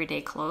your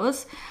everyday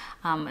clothes.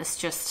 It's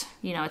just,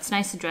 you know, it's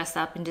nice to dress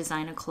up in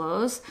designer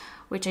clothes,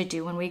 which I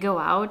do when we go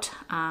out.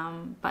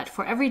 But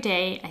for every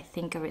day, I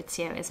think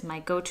Aritzia is my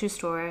go-to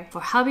store. For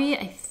hubby,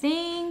 I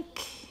think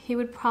he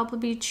would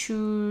probably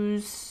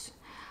choose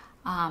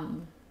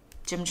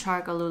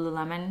Gymshark or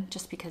Lululemon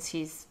just because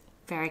he's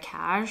very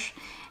cash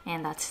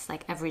and that's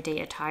like everyday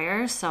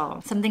attire, so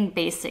something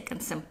basic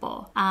and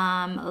simple.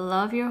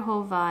 Love your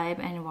whole vibe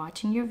and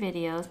watching your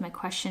videos. My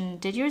question,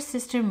 did your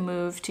sister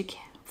move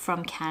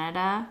from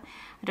Canada?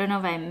 I don't know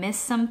if I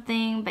missed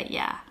something, but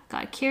yeah,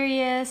 got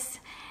curious.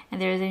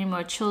 And there's any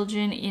more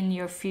children in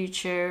your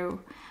future,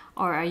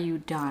 or are you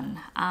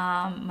done?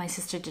 My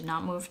sister did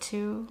not move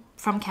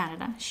from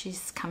Canada.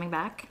 She's coming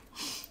back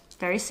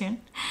very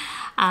soon.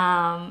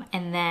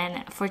 And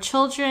then for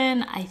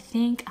children, I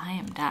think I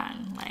am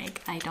done.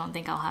 Like, I don't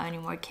think I'll have any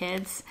more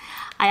kids.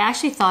 I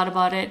actually thought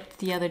about it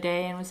the other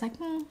day and was like,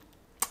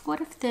 what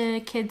if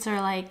the kids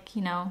are like,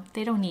 you know,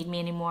 they don't need me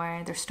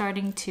anymore. They're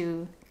starting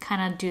to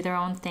kind of do their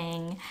own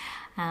thing.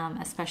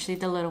 Especially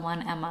the little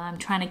one, Emma. I'm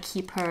trying to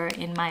keep her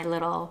in my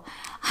little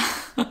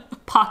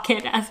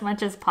pocket as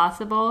much as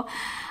possible.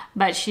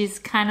 But she's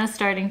kind of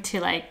starting to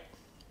like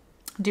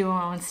do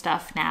her own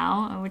stuff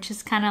now, which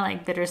is kind of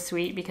like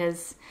bittersweet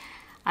because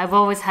I've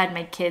always had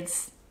my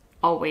kids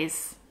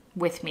always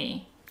with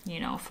me, you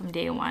know, from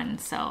day one.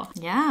 So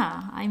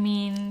yeah, I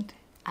mean,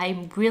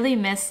 I really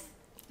miss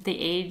the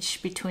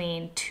age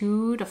between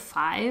 2 to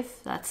 5.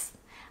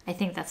 I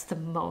think that's the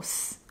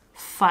most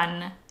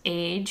fun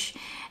age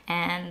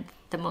and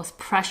the most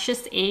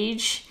precious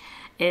age.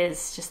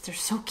 Is just, they're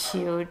so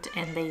cute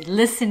and they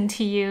listen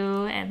to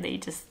you and they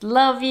just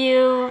love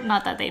you.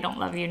 Not that they don't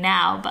love you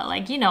now, but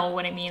like, you know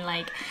what I mean?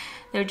 Like,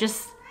 they're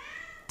just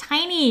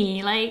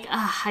tiny. Like,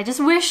 I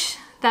just wish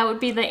that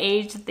would be the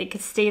age that they could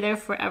stay there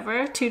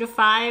forever. 2 to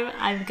 5,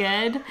 I'm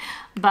good.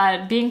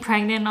 But being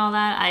pregnant and all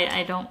that,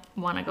 I don't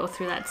want to go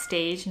through that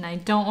stage, and I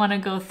don't want to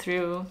go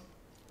through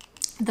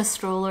the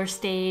stroller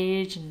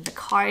stage and the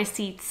car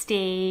seat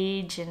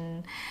stage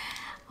and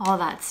all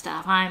that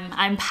stuff.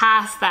 I'm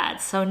past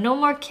that, so no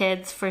more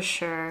kids for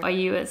sure. Are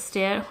you a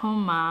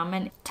stay-at-home mom?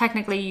 And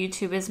technically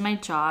YouTube is my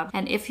job.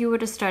 And if you were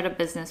to start a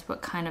business,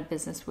 what kind of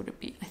business would it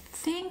be? I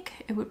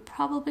think it would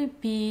probably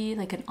be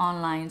like an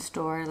online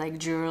store, like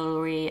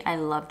jewelry. I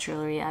love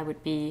jewelry. I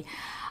would be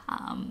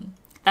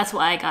that's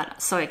why I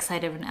got so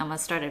excited when Emma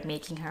started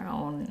making her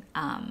own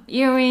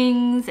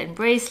earrings and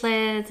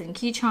bracelets and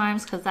key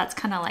charms, because that's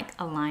kind of like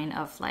a line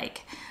of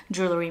like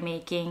jewelry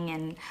making,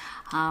 and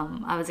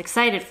I was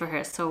excited for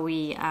her. So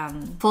we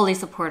fully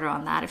support her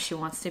on that. If she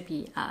wants to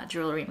be a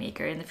jewelry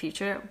maker in the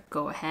future,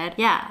 go ahead.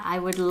 Yeah, I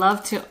would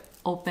love to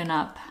open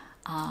up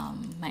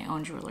my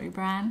own jewelry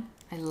brand.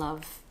 I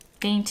love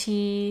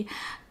dainty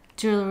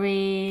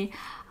jewelry.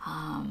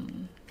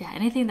 Yeah,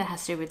 anything that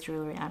has to do with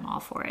jewelry, I'm all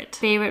for it.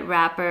 Favorite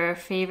rapper,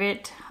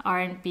 favorite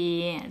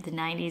R&B, the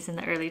 90s and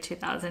the early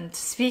 2000s.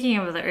 Speaking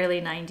of the early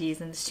 90s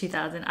and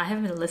 2000s, I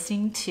have been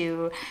listening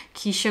to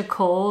Keisha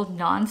Cole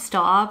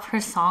nonstop.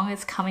 Her song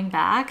is coming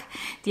back.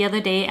 The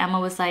other day, Emma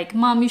was like,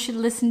 Mom, you should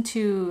listen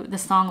to the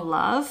song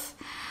Love.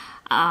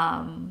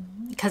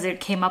 Because it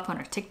came up on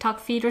her TikTok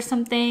feed or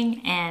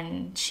something,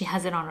 and she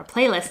has it on her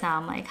playlist now.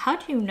 I'm like, how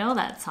do you know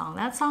that song?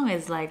 That song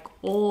is like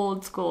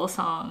old school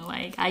song.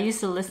 Like, I used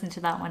to listen to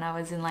that when I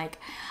was in like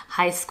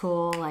high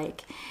school.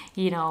 Like,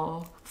 you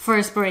know,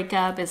 first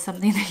breakup is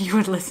something that you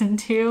would listen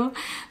to.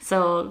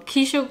 So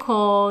Keisha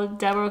Cole,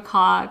 Deborah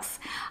Cox,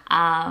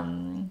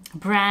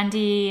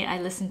 Brandy. I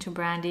listened to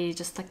Brandy,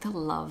 just like the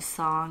love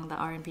song, the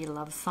R&B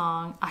love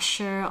song.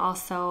 Usher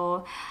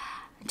also.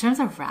 In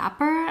terms of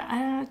rapper,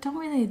 I don't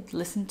really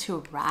listen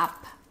to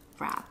rap.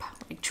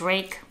 Like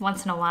Drake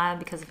once in a while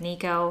because of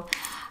Nico.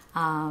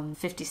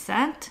 50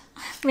 Cent,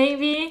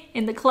 maybe,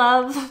 in the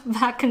club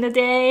back in the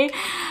day.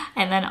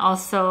 And then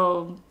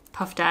also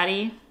Puff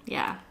Daddy,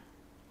 yeah.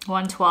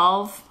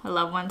 112, I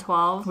love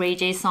 112. Ray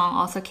J's song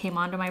also came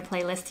onto my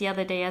playlist the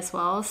other day as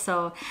well.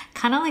 So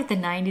kind of like the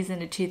 90s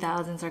and the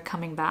 2000s are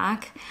coming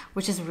back,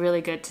 which is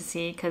really good to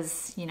see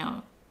because, you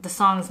know, the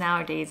songs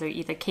nowadays are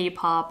either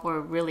K-pop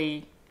or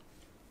really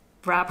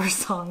rapper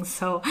songs,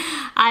 so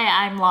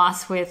I'm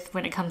lost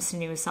when it comes to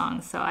new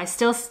songs. So I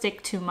still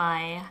stick to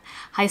my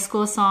high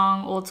school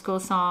song, old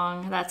school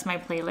song, that's my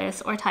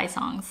playlist, or Thai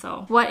songs.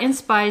 So what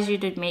inspires you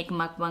to make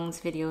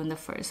mukbangs video in the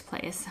first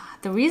place?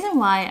 The reason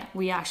why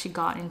we actually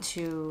got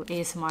into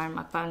ASMR and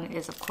mukbang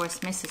is, of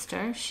course, my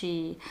sister.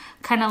 She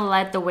kind of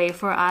led the way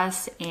for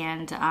us,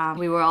 and I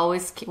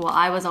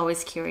was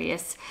always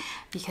curious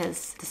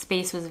because the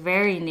space was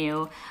very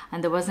new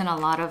and there wasn't a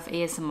lot of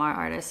ASMR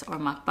artists or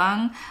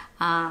mukbang.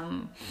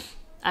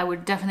 I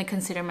would definitely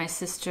consider my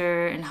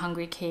sister and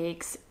Hungry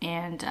Cakes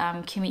and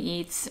Kimmy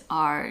Eats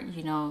are,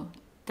 you know,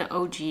 the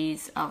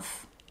OGs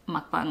of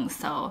mukbang.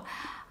 So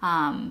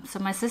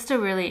my sister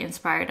really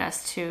inspired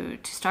us to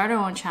start our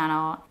own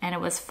channel, and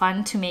it was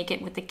fun to make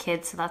it with the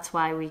kids. So that's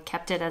why we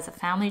kept it as a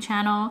family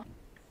channel.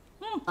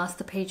 Lost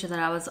the page that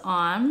I was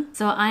on.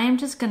 So I am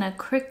just gonna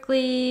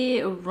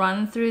quickly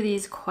run through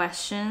these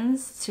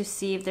questions to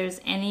see if there's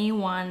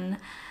anyone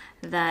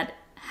that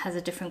has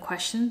a different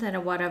question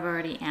than what I've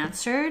already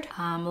answered.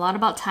 A lot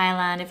about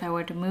Thailand if I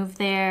were to move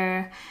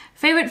there.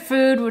 Favorite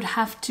food would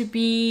have to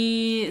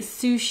be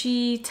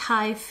sushi,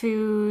 Thai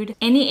food,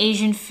 any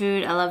Asian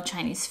food. I love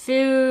Chinese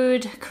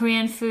food.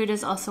 Korean food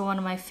is also one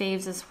of my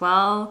faves as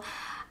well.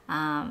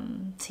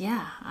 So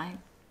yeah,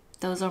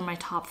 those are my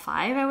top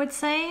 5, I would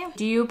say.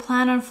 Do you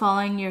plan on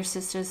following your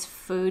sister's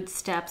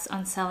footsteps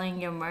on selling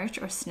your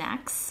merch or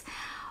snacks?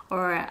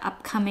 Or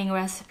upcoming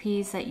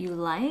recipes that you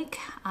like?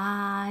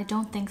 I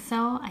don't think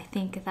so. I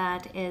think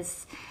that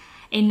is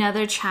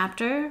another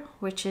chapter,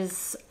 which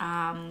is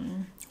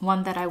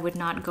one that I would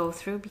not go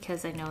through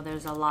because I know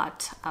there's a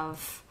lot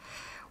of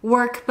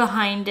work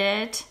behind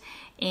it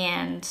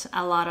and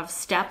a lot of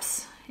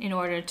steps in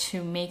order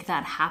to make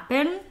that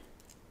happen.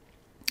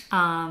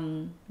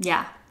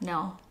 Yeah,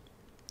 no.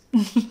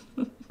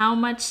 How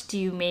much do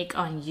you make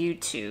on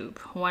YouTube?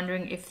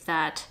 Wondering if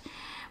that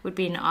would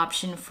be an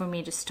option for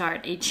me to start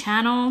a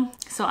channel.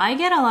 So I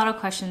get a lot of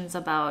questions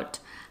about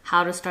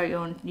how to start your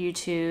own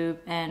YouTube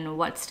and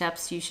what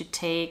steps you should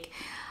take,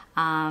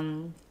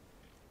 and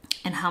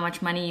how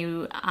much money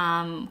you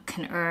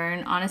can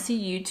earn. Honestly,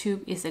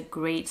 YouTube is a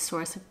great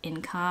source of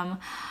income.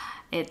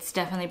 It's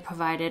definitely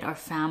provided our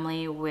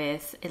family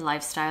with a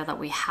lifestyle that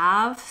we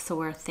have, so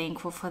we're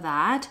thankful for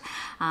that.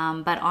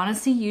 But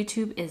honestly,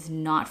 YouTube is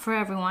not for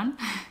everyone.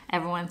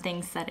 Everyone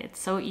thinks that it's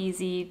so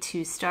easy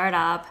to start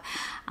up.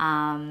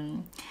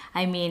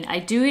 I mean, I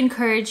do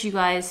encourage you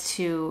guys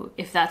to,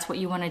 if that's what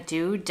you want to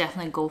do,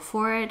 definitely go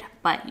for it.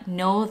 But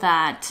know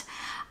that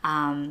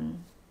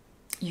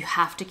you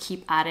have to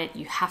keep at it.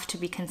 You have to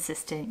be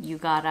consistent. You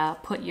gotta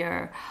put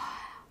your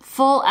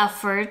full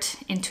effort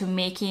into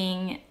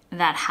making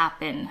that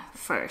happen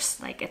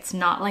first. Like, it's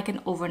not like an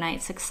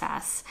overnight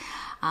success.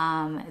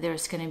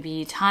 There's gonna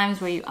be times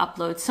where you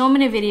upload so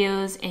many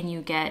videos and you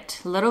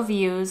get little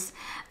views.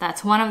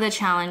 That's one of the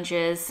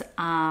challenges,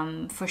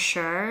 for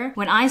sure.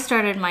 When I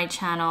started my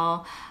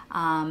channel,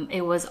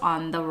 it was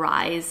on the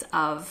rise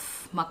of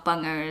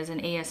mukbangers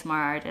and ASMR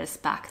artists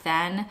back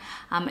then.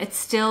 It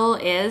still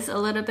is a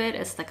little bit.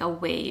 It's like a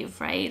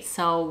wave, right?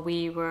 So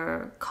we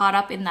were caught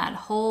up in that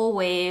whole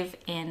wave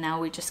and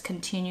now we just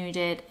continued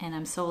it, and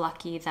I'm so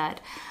lucky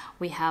that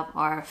we have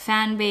our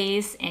fan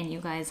base and you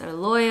guys are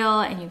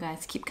loyal and you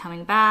guys keep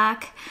coming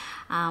back,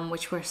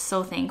 which we're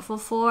so thankful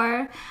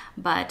for.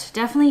 But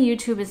definitely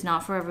YouTube is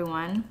not for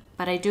everyone.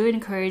 But I do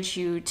encourage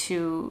you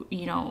to,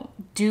 you know,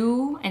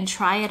 do and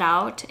try it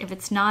out. If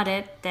it's not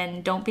it,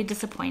 then don't be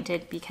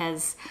disappointed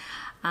because,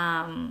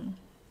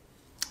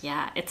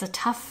 yeah, it's a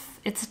tough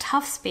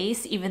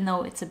space, even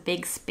though it's a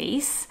big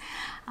space.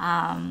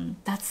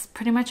 That's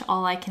pretty much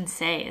all I can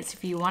say is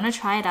if you want to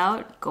try it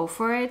out, go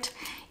for it.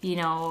 You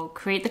know,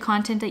 create the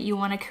content that you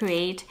want to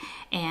create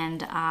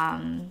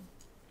and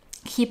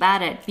keep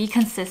at it. Be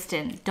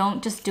consistent.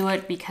 Don't just do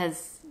it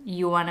because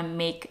you want to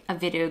make a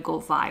video go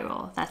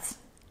viral. That's,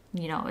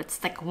 you know,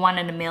 it's like 1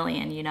 in a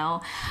million, you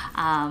know.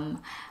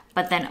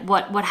 But then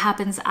what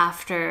happens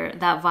after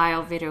that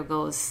viral video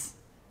goes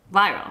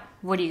viral?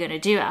 What are you gonna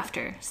do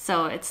after?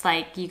 So it's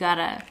like you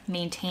gotta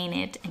maintain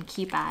it and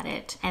keep at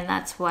it. And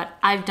that's what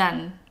I've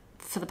done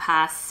for the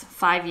past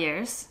 5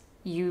 years.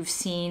 You've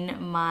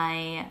seen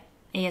my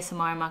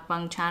ASMR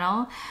mukbang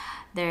channel.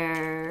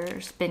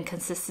 There's been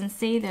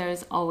consistency.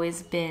 There's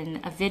always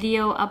been a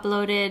video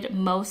uploaded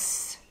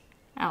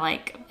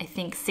I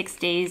think 6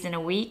 days in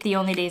a week. The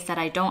only days that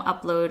I don't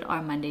upload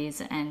are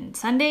Mondays and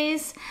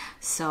Sundays.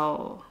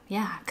 So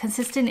yeah,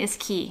 consistent is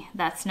key.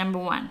 That's number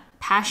 1.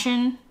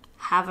 Passion.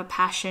 Have a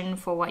passion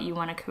for what you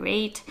want to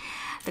create,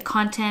 the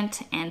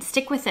content, and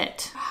stick with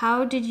it.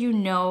 How did you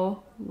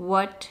know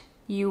what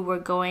you were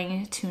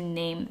going to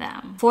name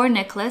them? For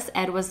Nicholas,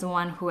 Ed was the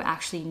one who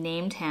actually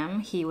named him.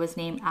 He was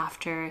named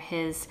after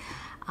his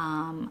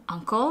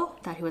uncle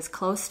that he was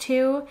close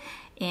to.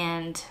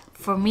 And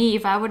for me,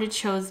 if I would have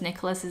chose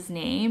Nicholas's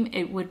name,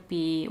 it would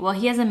be, well,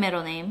 he has a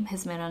middle name.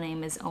 His middle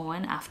name is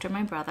Owen, after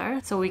my brother.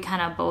 So we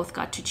kind of both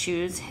got to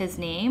choose his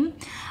name.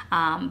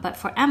 But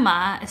for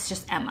Emma, it's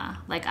just Emma.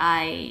 Like,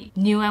 I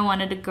knew I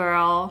wanted a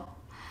girl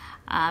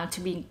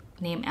to be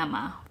named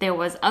Emma. There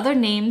was other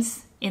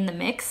names in the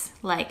mix,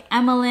 like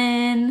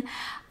Emmeline,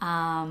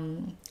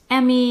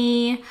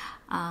 Emmy,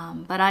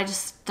 but I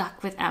just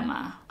stuck with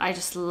Emma. I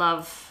just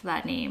love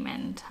that name,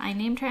 and I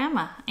named her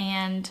Emma,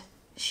 and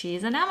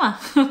she's an Emma.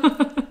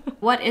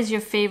 What is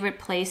your favorite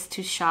place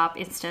to shop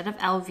instead of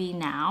LV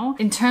now?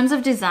 In terms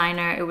of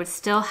designer, it would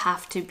still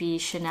have to be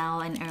Chanel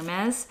and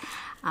Hermes.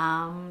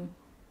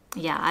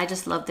 Yeah, I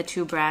just love the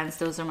 2 brands.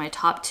 Those are my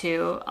top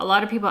 2. A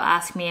lot of people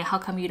ask me, how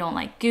come you don't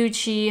like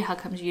Gucci? How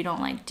come you don't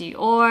like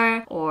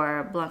Dior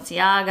or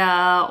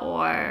Balenciaga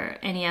or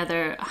any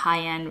other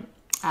high-end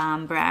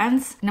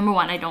brands? Number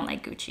 1, I don't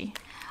like Gucci.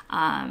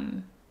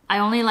 I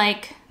only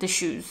like the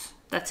shoes.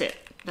 That's it.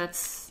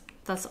 That's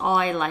all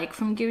I like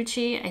from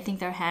Gucci. I think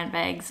their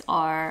handbags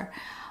are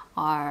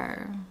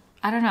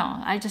I don't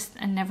know. I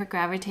never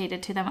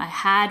gravitated to them. I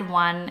had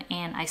one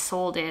and I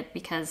sold it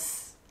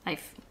because I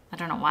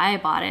don't know why I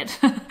bought it.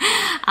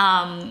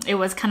 It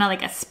was kind of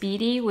like a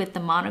Speedy with the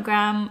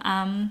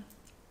monogram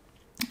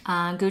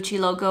Gucci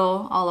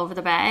logo all over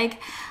the bag.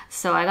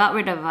 So I got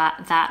rid of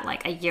that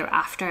like a year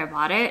after I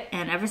bought it.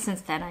 And ever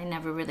since then, I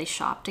never really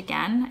shopped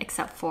again,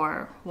 except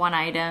for one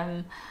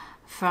item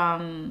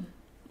from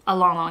a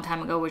long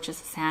time ago, which is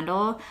a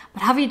sandal.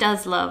 But hubby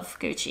does love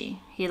Gucci.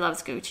 He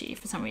loves Gucci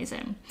for some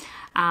reason.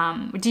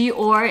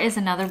 Dior is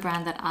another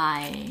brand that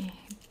I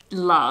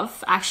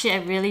love. Actually,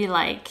 I really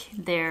like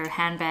their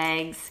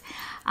handbags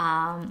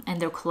and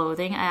their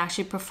clothing. I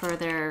actually prefer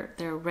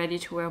their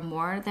ready-to-wear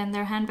more than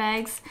their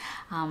handbags.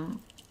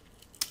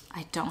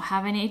 I don't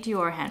have any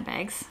Dior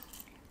handbags.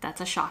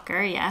 That's a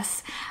shocker,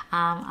 yes.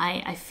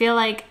 I feel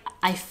like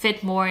I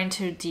fit more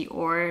into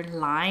Dior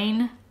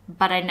line,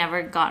 but I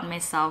never got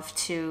myself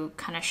to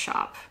kind of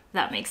shop.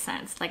 That makes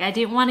sense. Like, I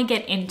didn't want to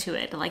get into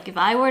it. Like, if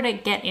I were to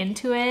get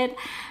into it,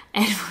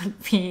 it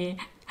would be,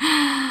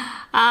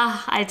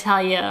 I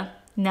tell you,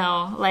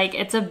 no, like,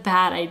 it's a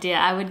bad idea.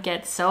 I would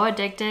get so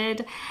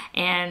addicted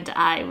and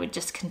I would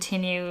just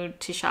continue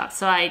to shop.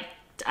 So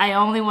I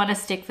only want to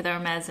stick with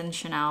Hermes and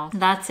Chanel.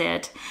 That's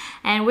it.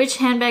 And which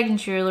handbag and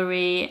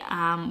jewelry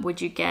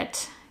would you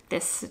get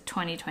this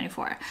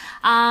 2024?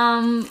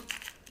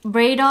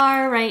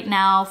 Radar right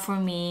now for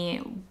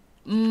me,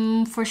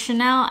 for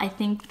Chanel, I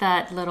think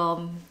that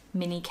little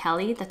Mini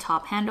Kelly, the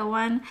top handle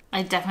one,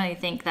 I definitely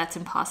think that's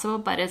impossible,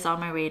 but it's on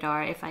my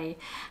radar. If I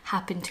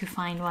happen to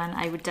find one,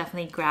 I would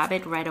definitely grab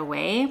it right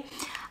away.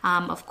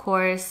 Of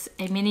course,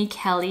 a Mini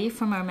Kelly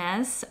from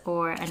Hermes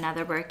or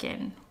another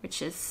Birkin,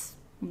 which is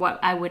what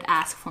I would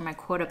ask for my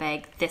quota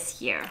bag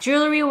this year.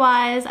 Jewelry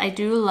wise, I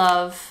do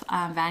love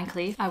Van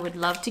Cleef. I would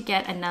love to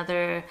get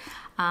another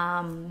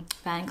Van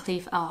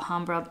Cleef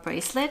Alhambra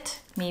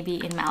bracelet,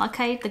 maybe in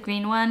malachite, the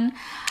green one,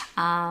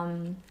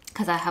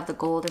 because I have the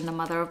gold and the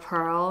mother of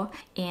pearl.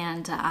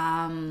 And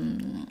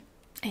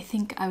I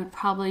think I would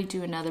probably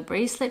do another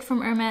bracelet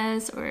from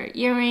Hermes or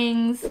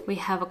earrings. We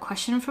have a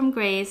question from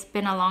Grace.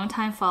 Been a long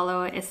time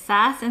follower. Is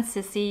Sass and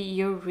Sissi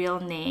your real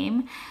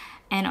name?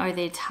 And are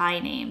they Thai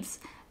names?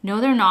 No,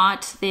 they're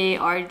not. They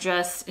are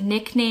just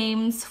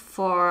nicknames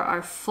for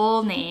our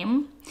full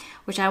name,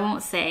 which I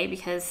won't say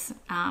because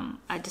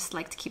I just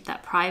like to keep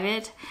that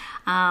private.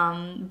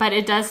 But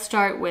it does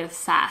start with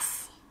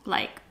Sass.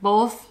 Like,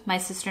 both my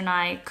sister and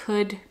I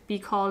could be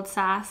called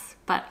Sass,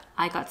 but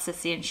I got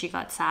Sissi and she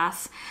got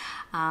Sass.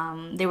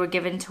 They were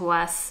given to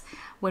us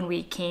when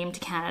we came to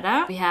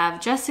Canada. We have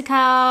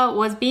Jessica.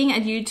 Was being a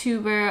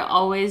YouTuber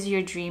always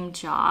your dream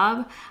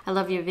job? I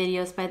love your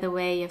videos, by the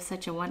way. You have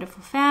such a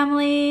wonderful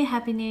family.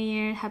 Happy New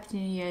Year. Happy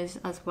New Year's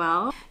as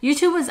well.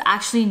 YouTube was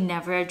actually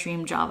never a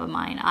dream job of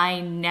mine.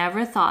 I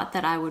never thought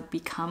that I would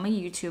become a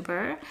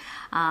YouTuber.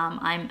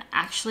 I'm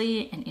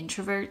actually an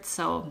introvert,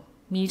 so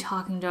me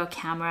talking to a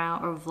camera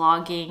or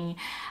vlogging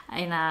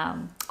in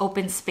an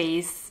open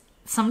space,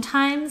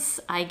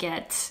 sometimes I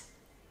get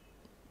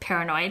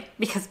paranoid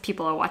because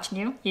people are watching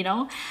you, you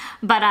know?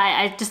 But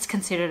I just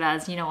consider it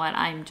as, you know what,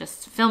 I'm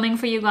just filming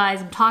for you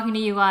guys, I'm talking to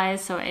you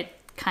guys, so it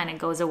kind of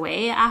goes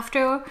away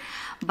after.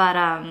 But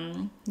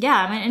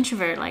yeah, I'm an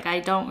introvert. Like,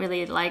 I don't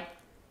really like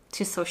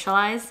to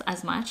socialize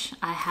as much.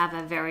 I have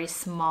a very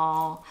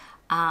small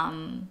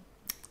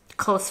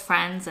close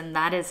friends, and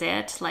that is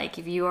it. Like,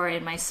 if you are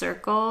in my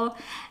circle,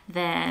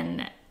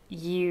 then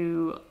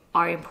you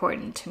are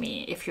important to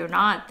me. If you're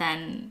not,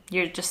 then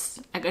you're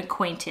just an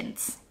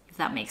acquaintance, if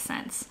that makes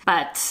sense.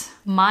 But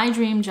my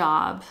dream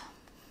job,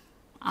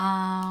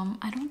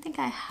 I don't think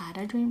I had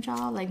a dream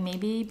job, like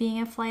maybe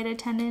being a flight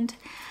attendant.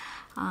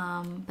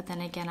 But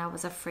then again, I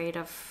was afraid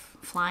of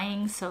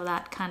flying, so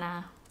that kind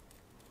of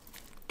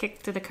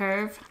kicked to the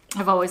curve.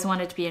 I've always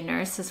wanted to be a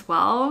nurse as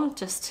well,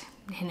 just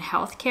in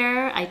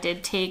healthcare. I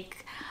did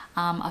take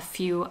a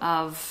few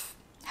of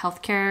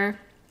healthcare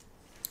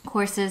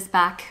courses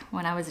back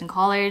when I was in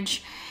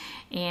college,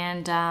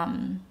 and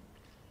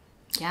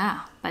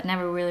yeah, but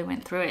never really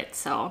went through it.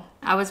 So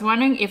I was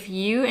wondering if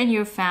you and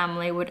your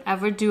family would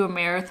ever do a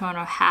marathon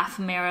or half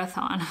a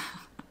marathon.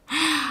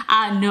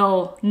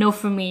 No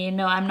for me.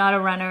 No, I'm not a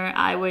runner.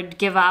 I would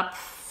give up,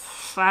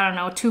 I don't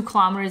know, 2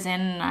 kilometers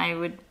in, and I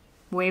would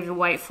wave the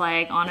white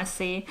flag,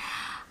 honestly.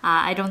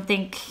 I don't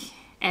think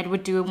Ed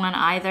would do one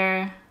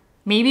either.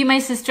 Maybe my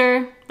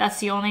sister, that's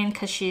the only,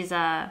 because she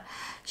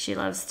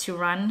loves to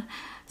run.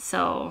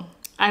 So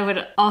I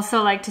would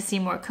also like to see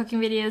more cooking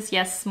videos.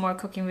 Yes, more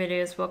cooking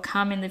videos will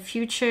come in the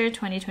future,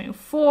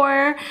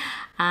 2024.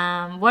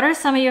 What are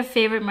some of your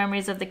favorite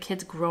memories of the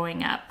kids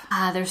growing up?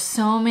 There's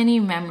so many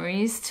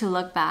memories to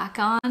look back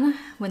on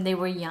when they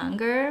were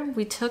younger.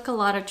 We took a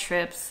lot of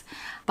trips,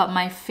 but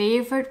my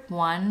favorite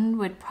one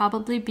would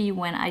probably be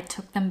when I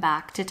took them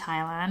back to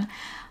Thailand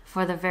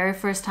for the very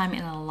first time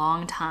in a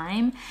long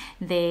time.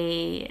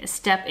 They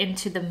stepped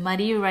into the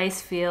muddy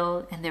rice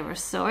field and they were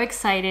so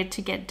excited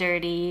to get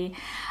dirty,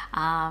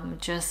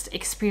 just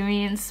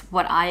experience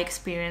what I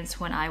experienced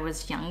when I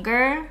was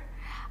younger.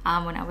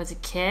 when I was a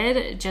kid.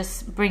 It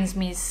just brings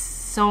me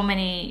so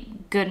many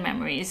good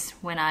memories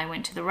when I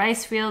went to the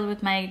rice field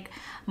with my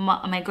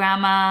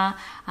grandma,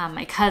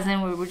 my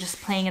cousin. We were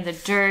just playing in the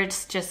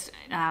dirt, just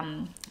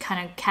kind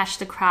of catch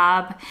the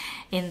crab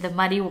in the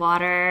muddy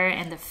water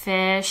and the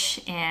fish.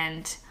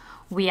 And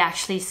we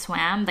actually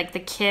swam, like the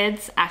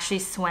kids actually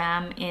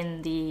swam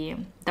in the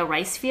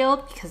rice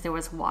field because there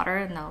was water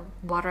and the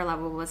water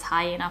level was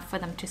high enough for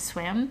them to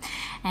swim.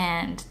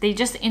 And they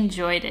just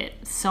enjoyed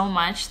it so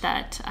much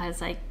that I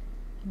was like,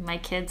 my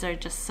kids are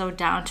just so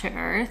down to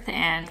earth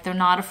and they're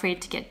not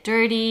afraid to get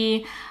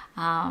dirty.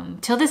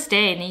 Till this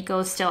day,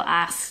 Nico still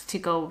asks to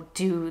go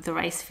do the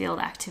rice field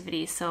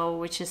activity, so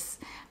which is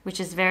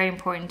very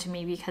important to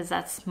me because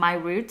that's my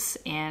roots,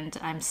 and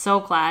I'm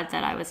so glad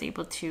that I was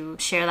able to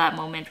share that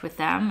moment with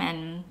them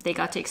and they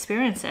got to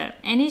experience it.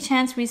 Any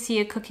chance we see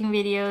a cooking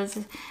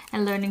videos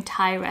and learning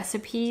Thai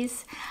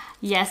recipes?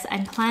 Yes,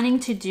 I'm planning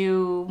to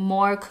do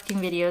more cooking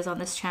videos on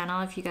this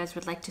channel if you guys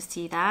would like to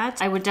see that.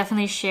 I would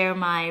definitely share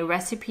my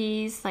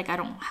recipes. Like, I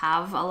don't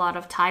have a lot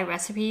of Thai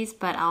recipes,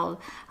 but I'll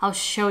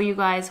show you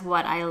guys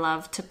what I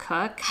love to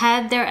cook.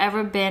 Had there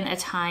ever been a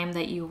time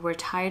that you were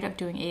tired of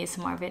doing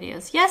ASMR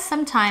videos? Yes,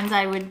 sometimes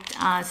I would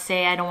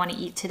say I don't want to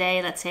eat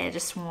today. Let's say I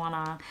just want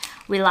to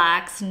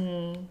relax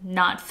and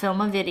not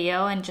film a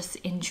video and just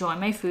enjoy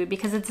my food,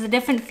 because it's a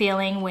different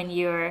feeling when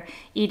you're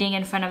eating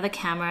in front of the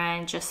camera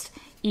and just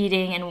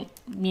eating and,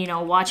 you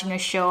know, watching a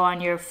show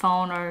on your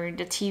phone or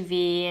the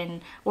TV,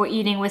 and or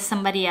eating with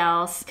somebody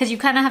else, because you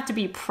kind of have to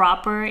be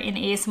proper in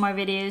ASMR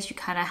videos. You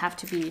kind of have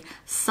to be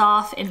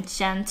soft and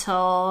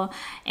gentle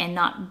and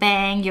not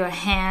bang your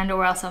hand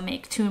or else it'll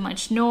make too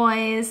much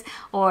noise,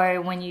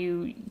 or when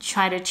you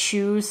try to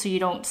chew so you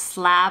don't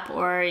slap,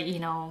 or, you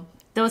know,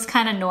 those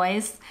kind of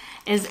noise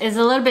is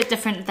a little bit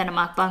different than a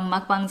mukbang.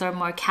 Mukbangs are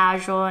more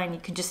casual and you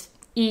can just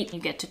eat.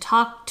 You get to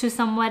talk to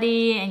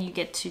somebody and you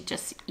get to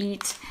just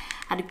eat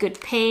at a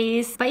good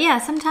pace. But yeah,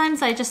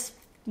 sometimes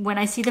when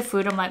I see the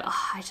food, I'm like,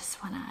 oh, I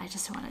just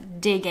wanna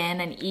dig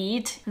in and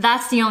eat.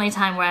 That's the only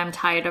time where I'm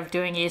tired of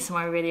doing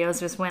ASMR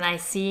videos, is when I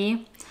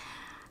see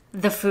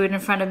the food in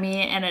front of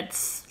me and it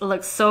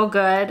looks so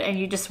good and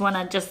you just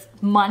wanna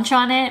just munch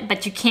on it,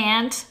 but you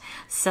can't.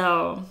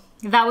 So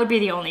that would be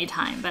the only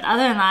time. But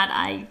other than that,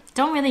 I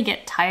don't really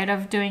get tired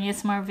of doing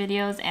ASMR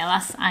videos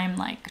unless I'm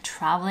like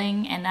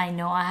traveling and I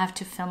know I have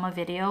to film a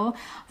video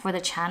for the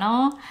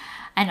channel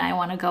and I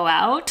want to go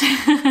out.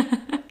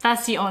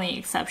 That's the only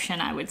exception,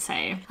 I would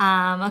say.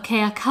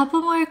 Okay, a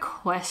couple more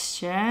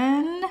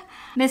questions.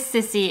 Miss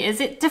Sissi,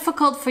 is it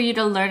difficult for you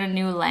to learn a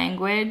new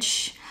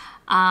language?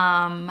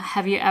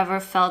 Have you ever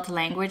felt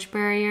language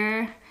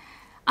barrier?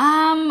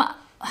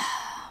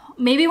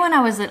 Maybe when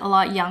I was a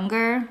lot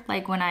younger,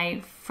 like when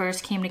I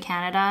first came to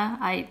Canada,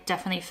 I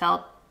definitely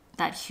felt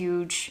that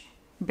huge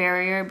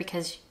barrier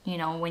because, you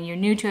know, when you're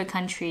new to a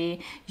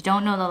country, you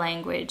don't know the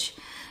language,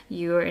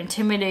 you're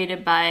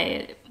intimidated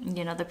by,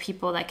 you know, the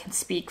people that can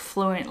speak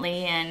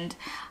fluently. And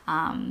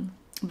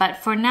but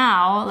for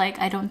now, like,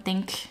 I don't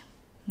think,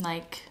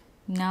 like,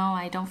 no,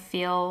 I don't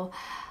feel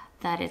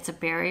that it's a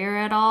barrier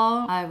at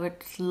all. I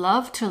would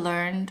love to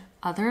learn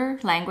other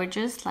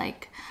languages,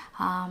 like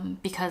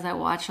because I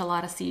watch a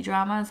lot of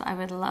C-dramas, I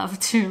would love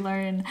to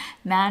learn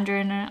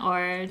Mandarin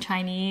or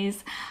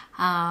Chinese.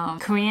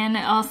 Korean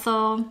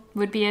also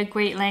would be a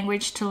great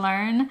language to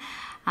learn.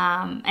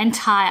 And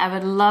Thai, I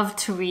would love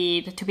to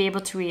read, to be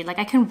able to read. Like,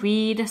 I can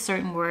read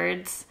certain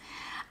words,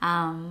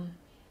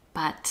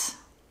 but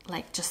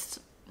like, just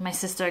my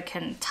sister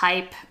can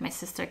type, my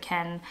sister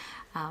can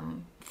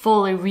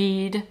fully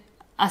read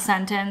a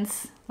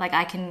sentence. Like,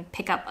 I can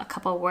pick up a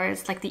couple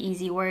words, like the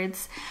easy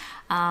words,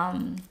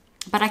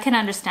 but I can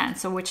understand.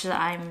 So, which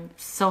I'm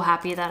so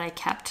happy that I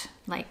kept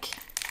like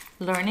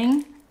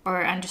learning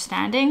or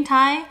understanding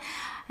Thai.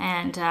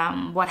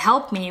 And what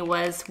helped me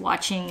was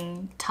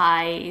watching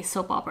Thai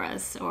soap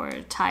operas or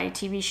Thai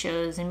TV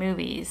shows and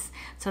movies.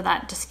 So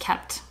that just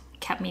kept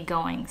me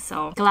going.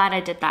 So glad I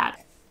did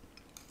that.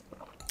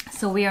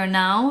 So we are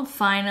now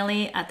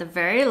finally at the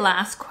very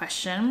last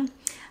question.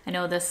 I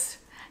know this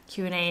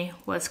Q&A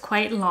was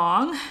quite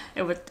long.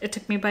 It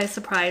took me by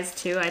surprise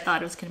too. I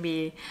thought it was gonna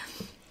be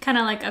kind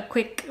of like a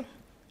quick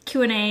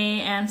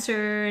Q&A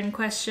answer and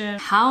question.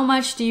 How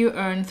much do you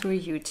earn through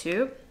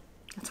YouTube?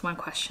 That's one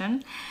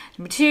question.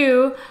 Number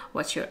two,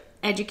 what's your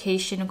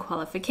education and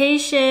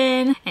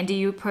qualification? And do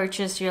you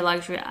purchase your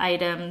luxury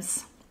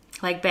items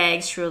like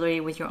bags, jewelry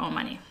with your own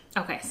money?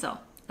 Okay, so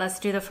let's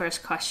do the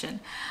first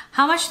question.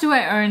 How much do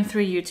I earn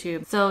through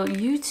YouTube? So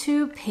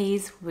YouTube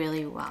pays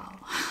really well.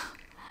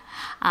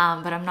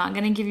 But I'm not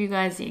gonna give you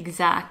guys the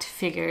exact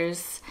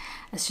figures.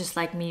 It's just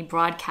like me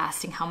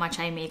broadcasting how much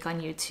I make on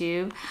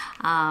YouTube.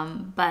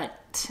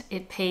 But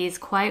it pays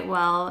quite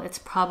well. It's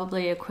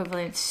probably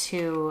equivalent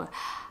to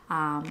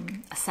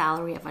a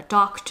salary of a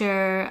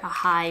doctor, a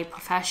high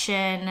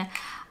profession,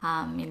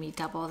 maybe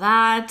double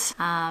that.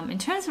 In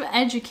terms of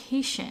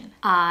education,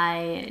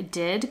 I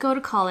did go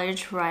to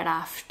college right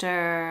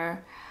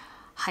after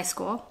high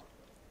school,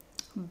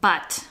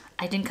 but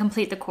I didn't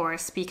complete the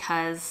course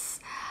because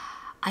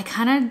I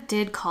kind of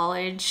did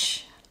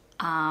college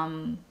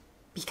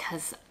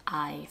because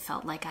I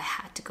felt like I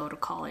had to go to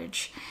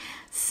college.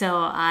 So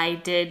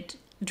I did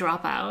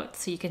drop out.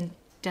 So you can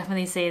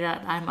definitely say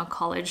that I'm a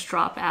college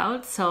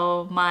dropout.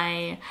 So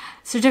my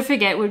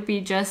certificate would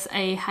be just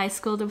a high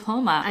school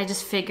diploma. I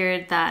just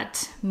figured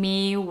that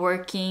me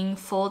working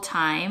full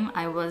time,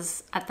 I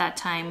was at that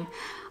time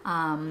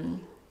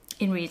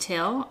in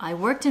retail. I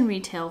worked in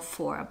retail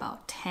for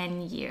about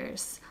 10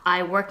 years.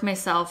 I worked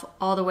myself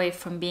all the way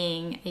from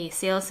being a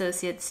sales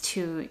associate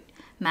to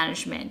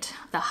management.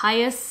 The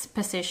highest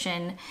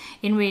position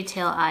in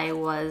retail, I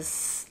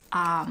was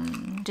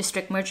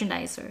district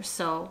merchandiser.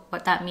 So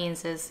what that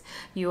means is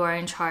you are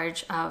in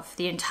charge of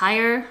the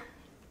entire,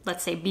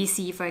 let's say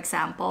BC for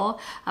example.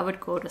 I would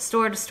go to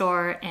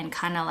store and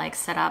kind of like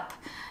set up,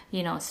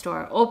 you know,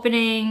 store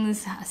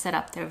openings, set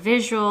up their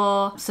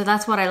visual. So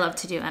that's what I love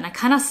to do. And I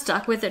kind of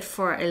stuck with it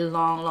for a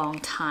long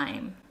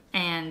time.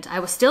 And I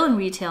was still in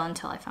retail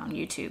until I found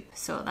YouTube.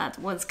 So that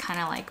was kind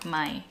of like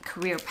my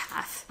career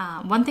path.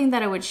 One thing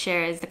that I would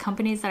share is the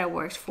companies that I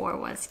worked for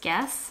was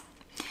Guess,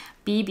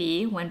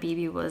 BB, when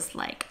BB was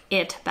like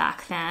it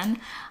back then.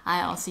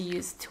 I also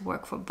used to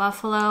work for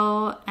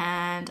Buffalo,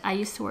 and I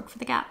used to work for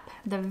The Gap.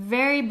 The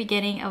very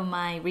beginning of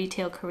my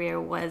retail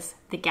career was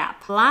The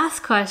Gap.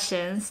 Last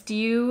questions. Do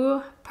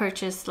you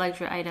purchase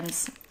luxury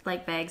items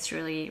like bags,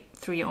 jewelry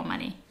through your own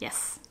money?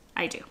 Yes,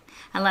 I do.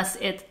 Unless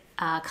it's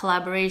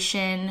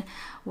collaboration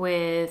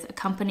with a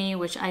company,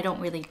 which I don't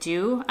really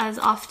do as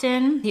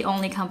often. The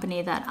only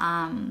company that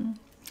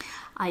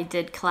I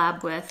did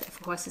collab with, of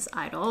course, is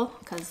Idol,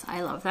 because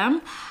I love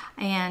them.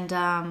 And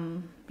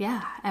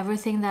yeah,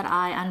 everything that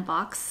I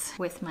unbox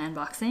with my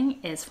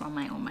unboxing is from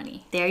my own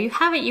money. There you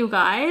have it, you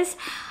guys.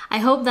 I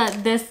hope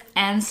that this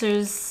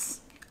answers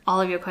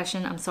all of your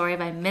questions. I'm sorry if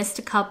I missed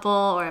a couple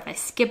or if I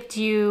skipped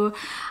you,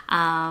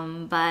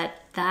 but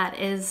that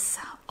is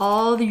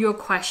all your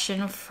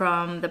question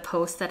from the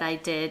post that I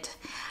did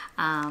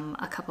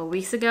a couple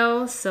weeks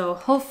ago. So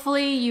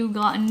hopefully you've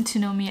gotten to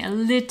know me a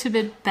little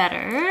bit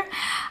better.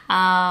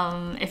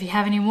 If you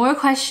have any more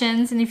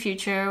questions in the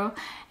future,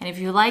 and if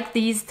you like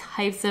these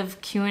types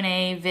of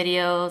Q&A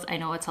videos, I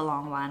know it's a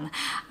long one,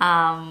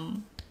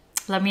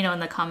 let me know in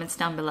the comments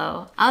down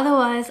below.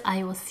 Otherwise,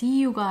 I will see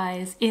you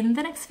guys in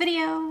the next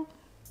video.